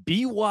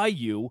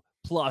BYU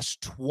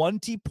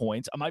 +20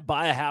 points. I might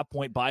buy a half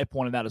point, buy a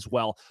point on that as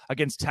well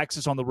against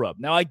Texas on the road.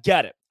 Now, I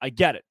get it.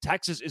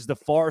 Texas is the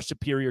far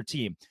superior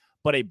team,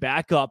 but a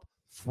backup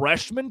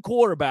freshman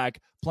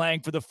quarterback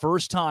playing for the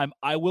first time,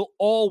 I will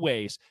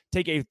always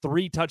take a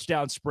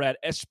 3-touchdown spread,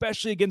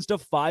 especially against a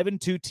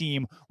 5-2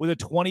 team with a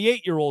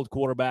 28-year-old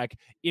quarterback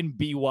in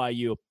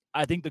BYU.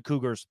 I think the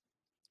Cougars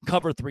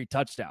cover 3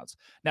 touchdowns.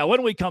 Now,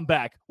 when we come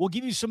back, we'll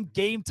give you some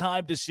game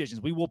time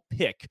decisions. We will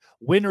pick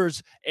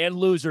winners and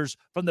losers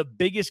from the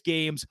biggest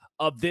games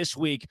of this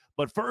week.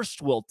 But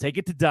first, we'll take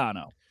it to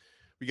Dono.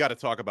 We got to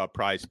talk about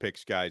Prize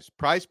Picks, guys.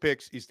 Prize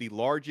Picks is the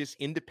largest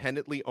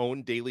independently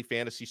owned daily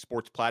fantasy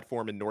sports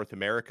platform in North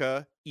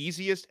America.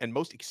 Easiest and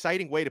most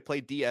exciting way to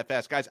play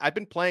DFS. Guys, I've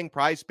been playing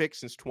Prize Picks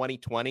since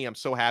 2020. I'm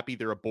so happy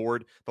they're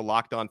aboard the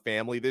Locked On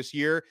family this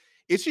year.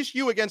 It's just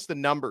you against the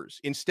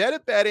numbers. Instead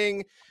of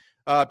battling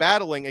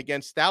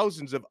against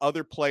thousands of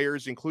other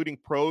players, including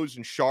pros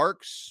and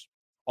sharks,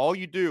 all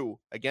you do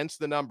against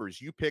the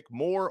numbers, you pick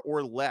more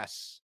or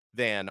less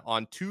than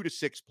on 2 to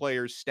 6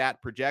 players'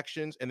 stat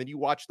projections, and then you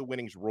watch the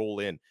winnings roll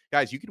in.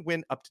 Guys, you can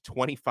win up to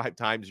 25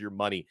 times your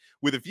money.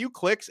 With a few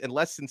clicks and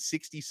less than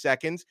 60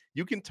 seconds,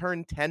 you can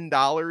turn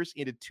 $10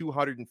 into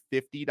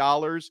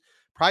 $250.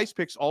 Prize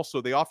Picks also,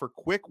 they offer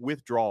quick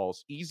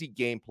withdrawals, easy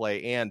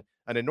gameplay, and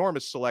an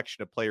enormous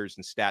selection of players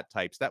and stat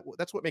types.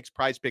 That's what makes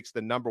Prize Picks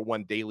the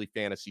 #1 daily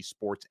fantasy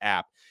sports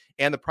app.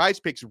 And the Prize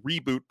Picks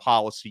reboot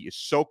policy is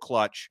so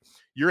clutch.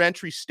 Your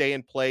entries stay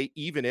in play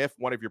even if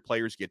one of your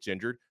players gets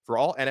injured. For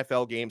all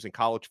NFL games and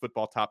college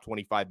football top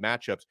 25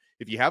 matchups,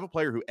 if you have a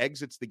player who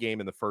exits the game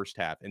in the first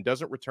half and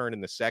doesn't return in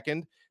the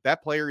second,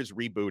 that player is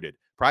rebooted.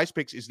 Prize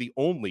Picks is the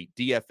only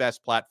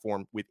DFS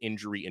platform with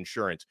injury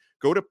insurance.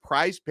 Go to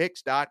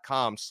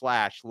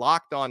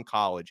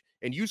prizepicks.com/lockedoncollege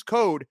and use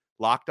code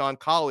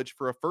LockedOnCollege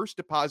for a first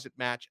deposit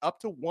match up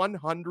to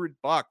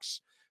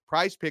 $100.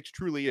 Prize Picks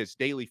truly is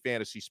daily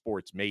fantasy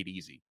sports made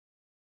easy.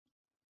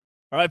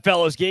 All right,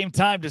 fellas, game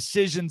time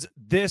decisions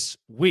this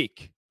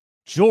week.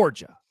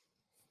 Georgia,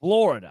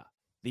 Florida,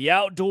 the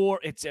outdoor.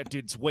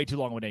 It's way too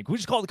long of a name. Can we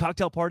just call it the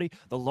cocktail party?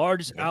 The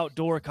largest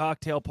outdoor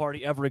cocktail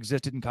party ever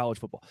existed in college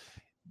football.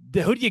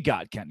 Who do you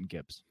got, Kenton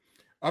Gibbs?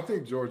 I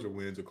think Georgia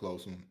wins a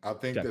close one. I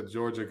think that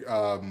Georgia,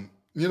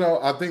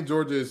 I think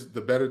Georgia is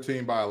the better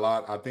team by a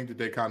lot. I think that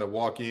they kind of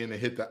walk in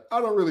and hit the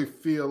I don't really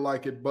feel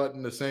like it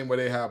button the same way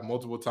they have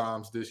multiple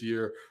times this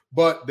year,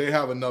 but they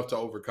have enough to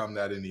overcome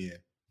that in the end.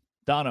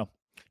 Dono.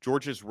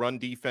 Georgia's run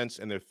defense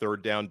and their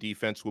third down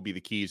defense will be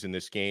the keys in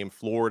this game.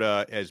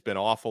 Florida has been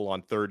awful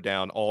on third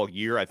down all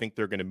year. I think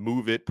they're going to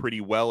move it pretty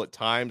well at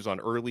times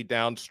on early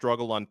downs,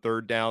 struggle on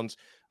third downs.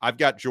 I've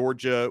got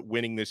Georgia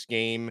winning this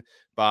game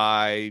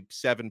by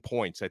 7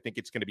 points. I think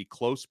it's going to be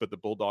close, but the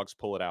Bulldogs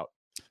pull it out.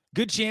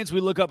 Good chance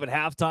we look up at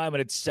halftime and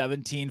it's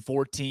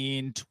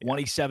 17-14,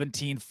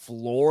 2017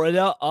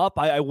 Florida up.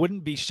 I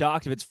wouldn't be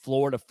shocked if it's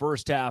Florida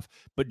first half,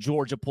 but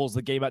Georgia pulls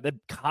the game out. That'd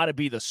kind of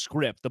be the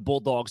script the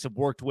Bulldogs have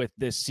worked with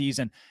this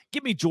season.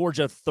 Give me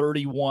Georgia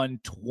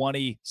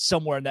 31-20,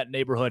 somewhere in that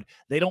neighborhood.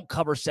 They don't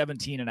cover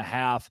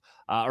 17.5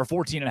 or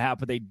 14.5,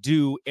 but they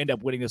do end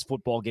up winning this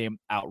football game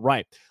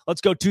outright.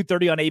 Let's go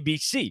 2:30 on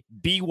ABC.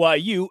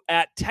 BYU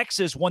at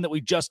Texas, one that we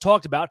just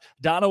talked about.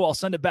 Dono, I'll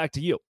send it back to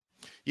you.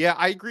 Yeah,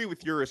 I agree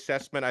with your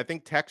assessment. I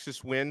think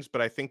Texas wins,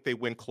 but I think they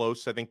win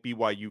close. I think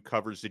BYU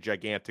covers the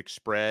gigantic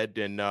spread,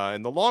 and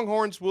the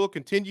Longhorns will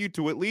continue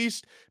to at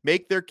least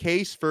make their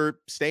case for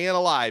staying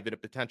alive in a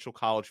potential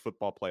college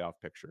football playoff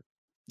picture.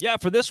 Yeah,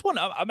 for this one,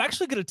 I'm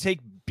actually going to take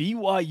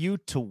BYU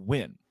to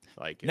win.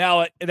 Like it.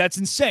 Now, that's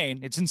insane.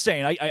 It's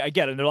insane. I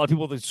get it. There are a lot of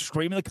people that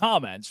scream in the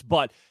comments,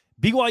 but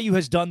BYU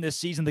has done this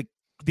season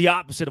the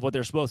opposite of what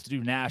they're supposed to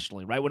do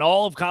nationally, right? When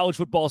all of college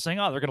football is saying,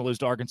 oh, they're going to lose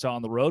to Arkansas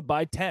on the road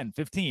by 10,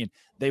 15,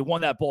 they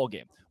won that ball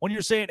game. When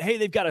you're saying, hey,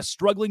 they've got a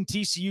struggling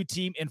TCU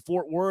team in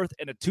Fort Worth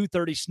and a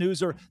 2:30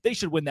 snoozer, they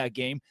should win that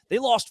game. They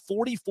lost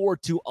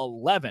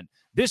 44-11.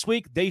 This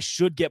week, they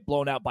should get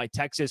blown out by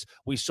Texas.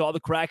 We saw the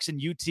cracks in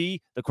UT,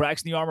 the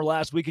cracks in the armor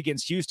last week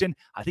against Houston.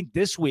 I think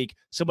this week,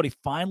 somebody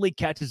finally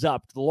catches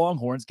up to the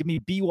Longhorns. Give me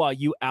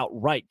BYU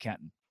outright,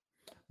 Kenton.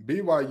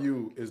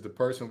 BYU is the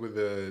person with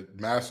a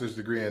master's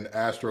degree in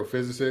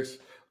astrophysics,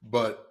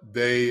 but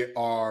they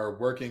are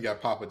working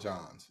at Papa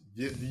John's.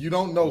 You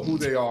don't know who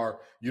they are.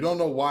 You don't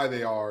know why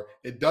they are.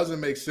 It doesn't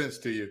make sense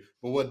to you.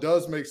 But what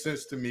does make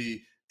sense to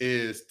me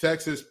is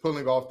Texas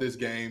pulling off this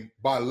game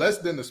by less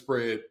than the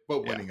spread,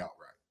 but winning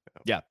outright.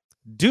 Yeah.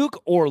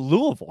 Duke or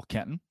Louisville,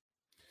 Kenton?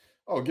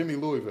 Oh, give me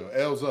Louisville.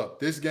 L's up.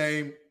 This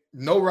game,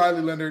 no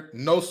Riley Leonard,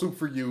 no soup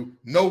for you,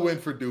 no win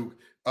for Duke.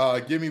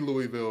 Give me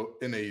Louisville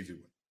in the easy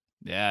win.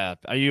 Yeah.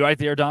 Are you right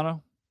there,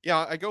 Dono?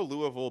 Yeah, I go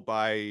Louisville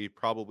by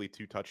probably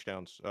 2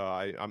 touchdowns.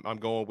 I'm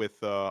going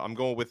with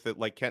it,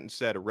 like Kenton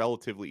said, a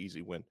relatively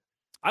easy win.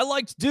 I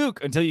liked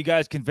Duke until you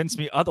guys convinced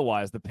me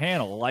otherwise. The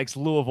panel likes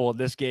Louisville in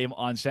this game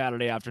on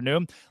Saturday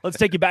afternoon. Let's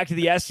take you back to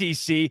the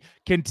SEC.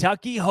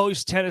 Kentucky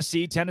hosts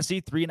Tennessee.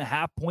 Tennessee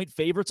 3.5-point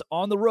favorites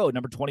on the road.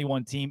 Number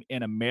 21 team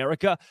in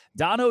America.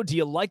 Dono, do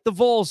you like the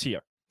Vols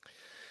here?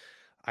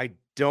 I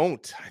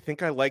don't. I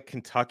think I like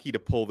Kentucky to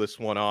pull this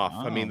one off.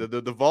 Oh. I mean,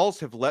 the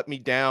Vols have let me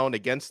down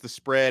against the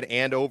spread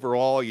and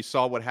overall. You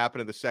saw what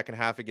happened in the second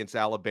half against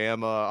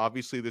Alabama.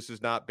 Obviously, this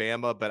is not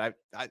Bama, but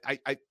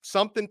I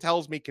something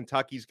tells me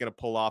Kentucky's going to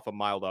pull off a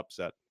mild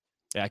upset.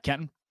 Yeah,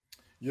 Kenton?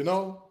 You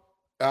know,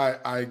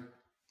 I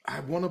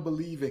want to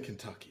believe in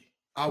Kentucky.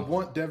 I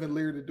want Devin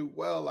Leary to do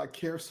well. I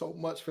care so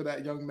much for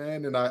that young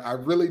man, and I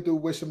really do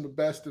wish him the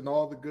best in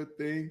all the good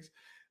things.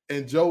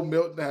 And Joe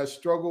Milton has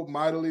struggled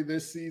mightily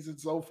this season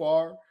so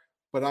far,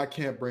 but I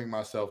can't bring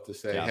myself to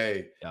say,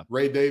 hey,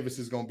 Ray Davis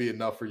is going to be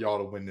enough for y'all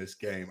to win this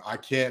game. I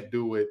can't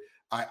do it.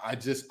 I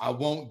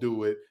won't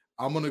do it.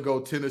 I'm going to go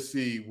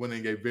Tennessee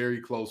winning a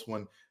very close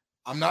one.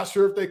 I'm not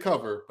sure if they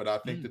cover, but I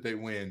think that they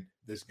win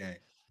this game.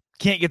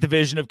 Can't get the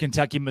vision of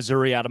Kentucky,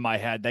 Missouri out of my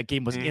head. That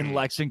game was in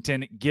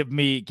Lexington. Give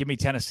me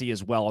Tennessee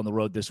as well on the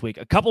road this week.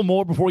 A couple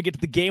more before we get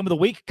to the game of the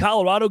week.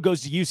 Colorado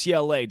goes to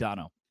UCLA,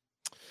 Dono.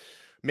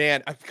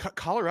 Man,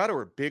 Colorado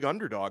are big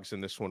underdogs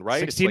in this one,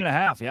 right?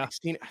 16.5, yeah.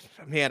 16.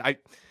 Man,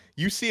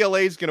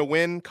 UCLA is going to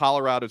win.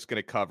 Colorado's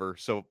going to cover.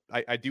 So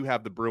I do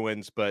have the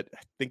Bruins, but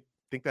I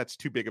think that's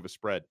too big of a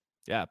spread.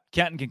 Yeah.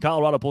 Kenton, can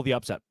Colorado pull the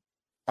upset?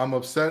 I'm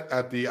upset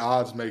at the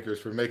odds makers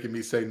for making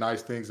me say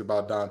nice things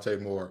about Dante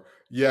Moore.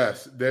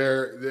 Yes,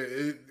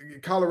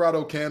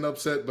 Colorado can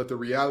upset, but the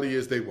reality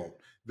is they won't.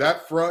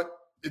 That front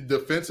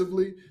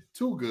defensively,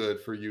 too good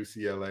for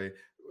UCLA.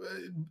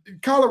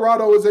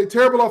 Colorado is a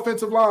terrible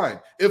offensive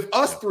line. If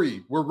us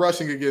three were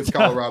rushing against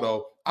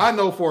Colorado, I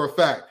know for a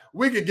fact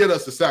we could get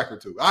us a sack or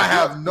two. I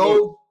have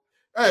no.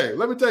 Hey,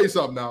 let me tell you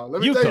something now.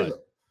 Let me tell you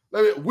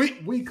something.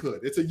 We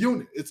could. It's a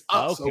unit. It's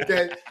us.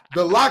 Okay.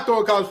 The Locked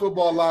On College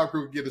Football Live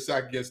crew could get a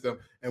sack against them.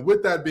 And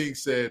with that being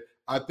said,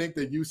 I think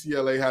that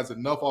UCLA has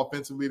enough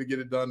offensively to get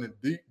it done.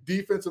 And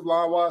defensive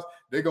line wise,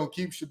 they're gonna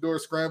keep Shedeur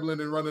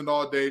scrambling and running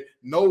all day.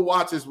 No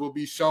watches will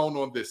be shown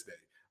on this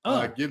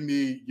day. Give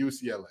me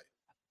UCLA.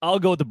 I'll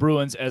go with the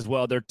Bruins as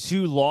well. Their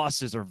 2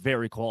 losses are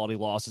very quality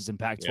losses in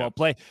Pac-12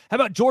 play. How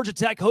about Georgia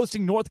Tech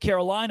hosting North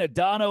Carolina?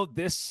 Dono,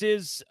 this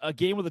is a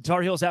game where the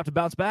Tar Heels have to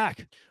bounce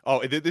back.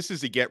 Oh, this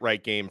is a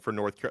get-right game for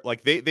North Carolina.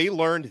 Like, they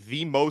learned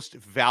the most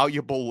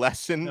valuable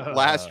lesson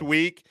last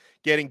week,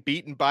 getting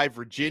beaten by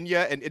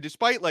Virginia. And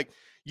despite, like,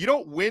 you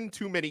don't win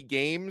too many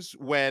games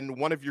when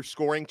one of your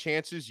scoring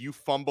chances, you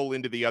fumble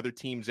into the other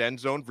team's end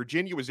zone.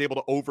 Virginia was able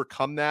to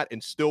overcome that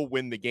and still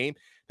win the game.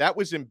 That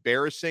was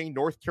embarrassing.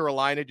 North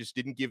Carolina just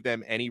didn't give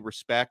them any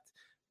respect.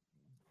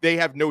 They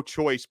have no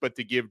choice but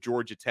to give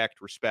Georgia Tech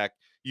respect.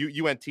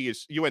 UNC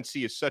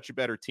is such a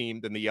better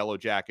team than the Yellow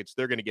Jackets.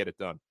 They're going to get it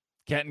done.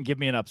 Kenton, give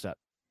me an upset.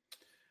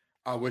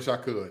 I wish I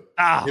could.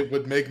 It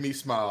would make me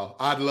smile.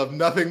 I'd love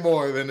nothing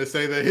more than to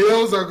say the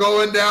Heels are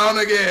going down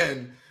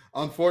again.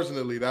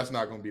 Unfortunately, that's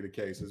not going to be the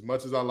case. As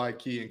much as I like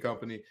Key and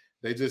company,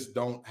 they just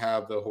don't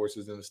have the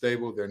horses in the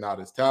stable. They're not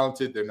as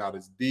talented. They're not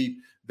as deep.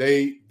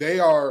 They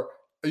are,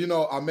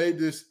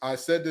 I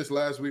said this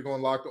last week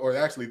on Locked, or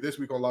actually this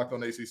week on Locked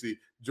on ACC.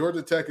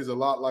 Georgia Tech is a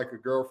lot like a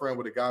girlfriend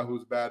with a guy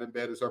who's bad in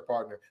bed as her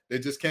partner. They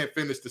just can't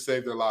finish to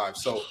save their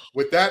lives. So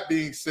with that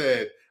being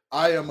said,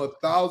 I am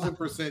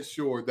 1,000%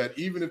 sure that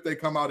even if they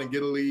come out and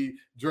get a lead,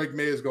 Drake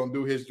May is going to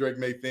do his Drake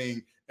May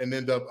thing and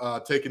end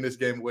up taking this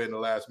game away in the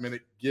last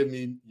minute. Give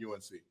me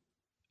UNC.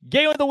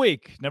 Game of the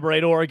week, number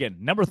 8, Oregon.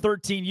 Number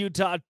 13,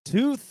 Utah,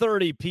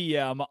 2:30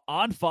 p.m.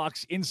 on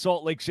Fox in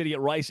Salt Lake City at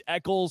Rice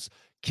Eccles.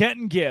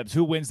 Kenton Gibbs,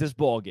 who wins this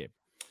ball game?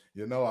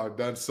 You know, I've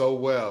done so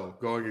well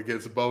going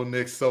against Bo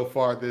Nix so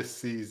far this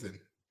season.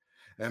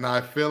 And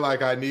I feel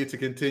like I need to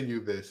continue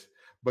this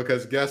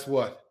because guess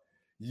what?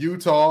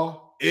 Utah,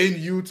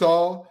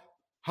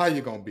 how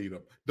you going to beat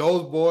them?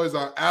 Those boys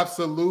are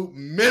absolute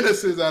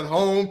menaces at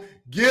home.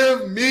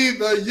 Give me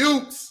the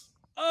Utes.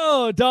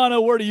 Oh, Donna,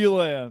 where do you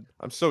land?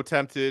 I'm so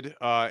tempted.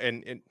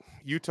 And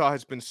Utah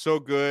has been so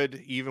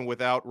good even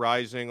without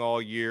Rising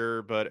all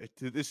year. But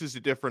this is a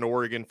different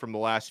Oregon from the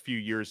last few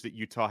years that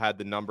Utah had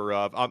the number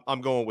of.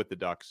 I'm going with the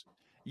Ducks.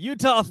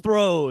 Utah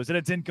throws, and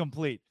it's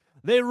incomplete.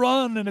 They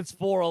run, and it's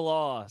for a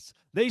loss.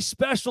 They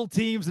special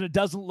teams, and it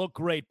doesn't look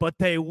great, but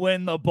they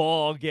win the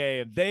ball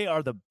game.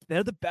 They're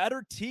the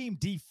better team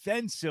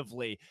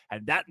defensively,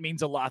 and that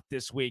means a lot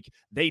this week.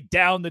 They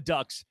down the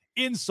Ducks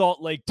in Salt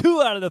Lake.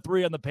 2 out of the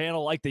 3 on the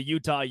panel like the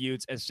Utah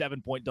Utes as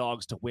 7-point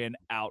dogs to win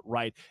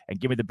outright. And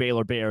give me the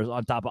Baylor Bears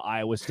on top of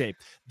Iowa State.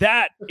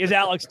 That is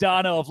Alex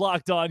Dono of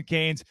Locked On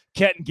Canes,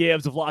 Kenton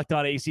Gibbs of Locked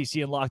On ACC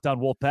and Locked On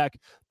Wolfpack,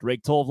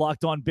 Drake Toll of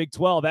Locked On Big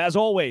 12. As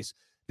always,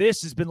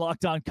 this has been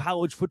Locked On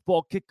College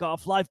Football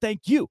Kickoff Live.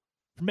 Thank you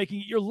for making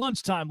it your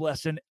lunchtime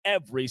lesson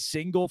every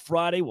single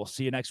Friday. We'll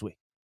see you next week.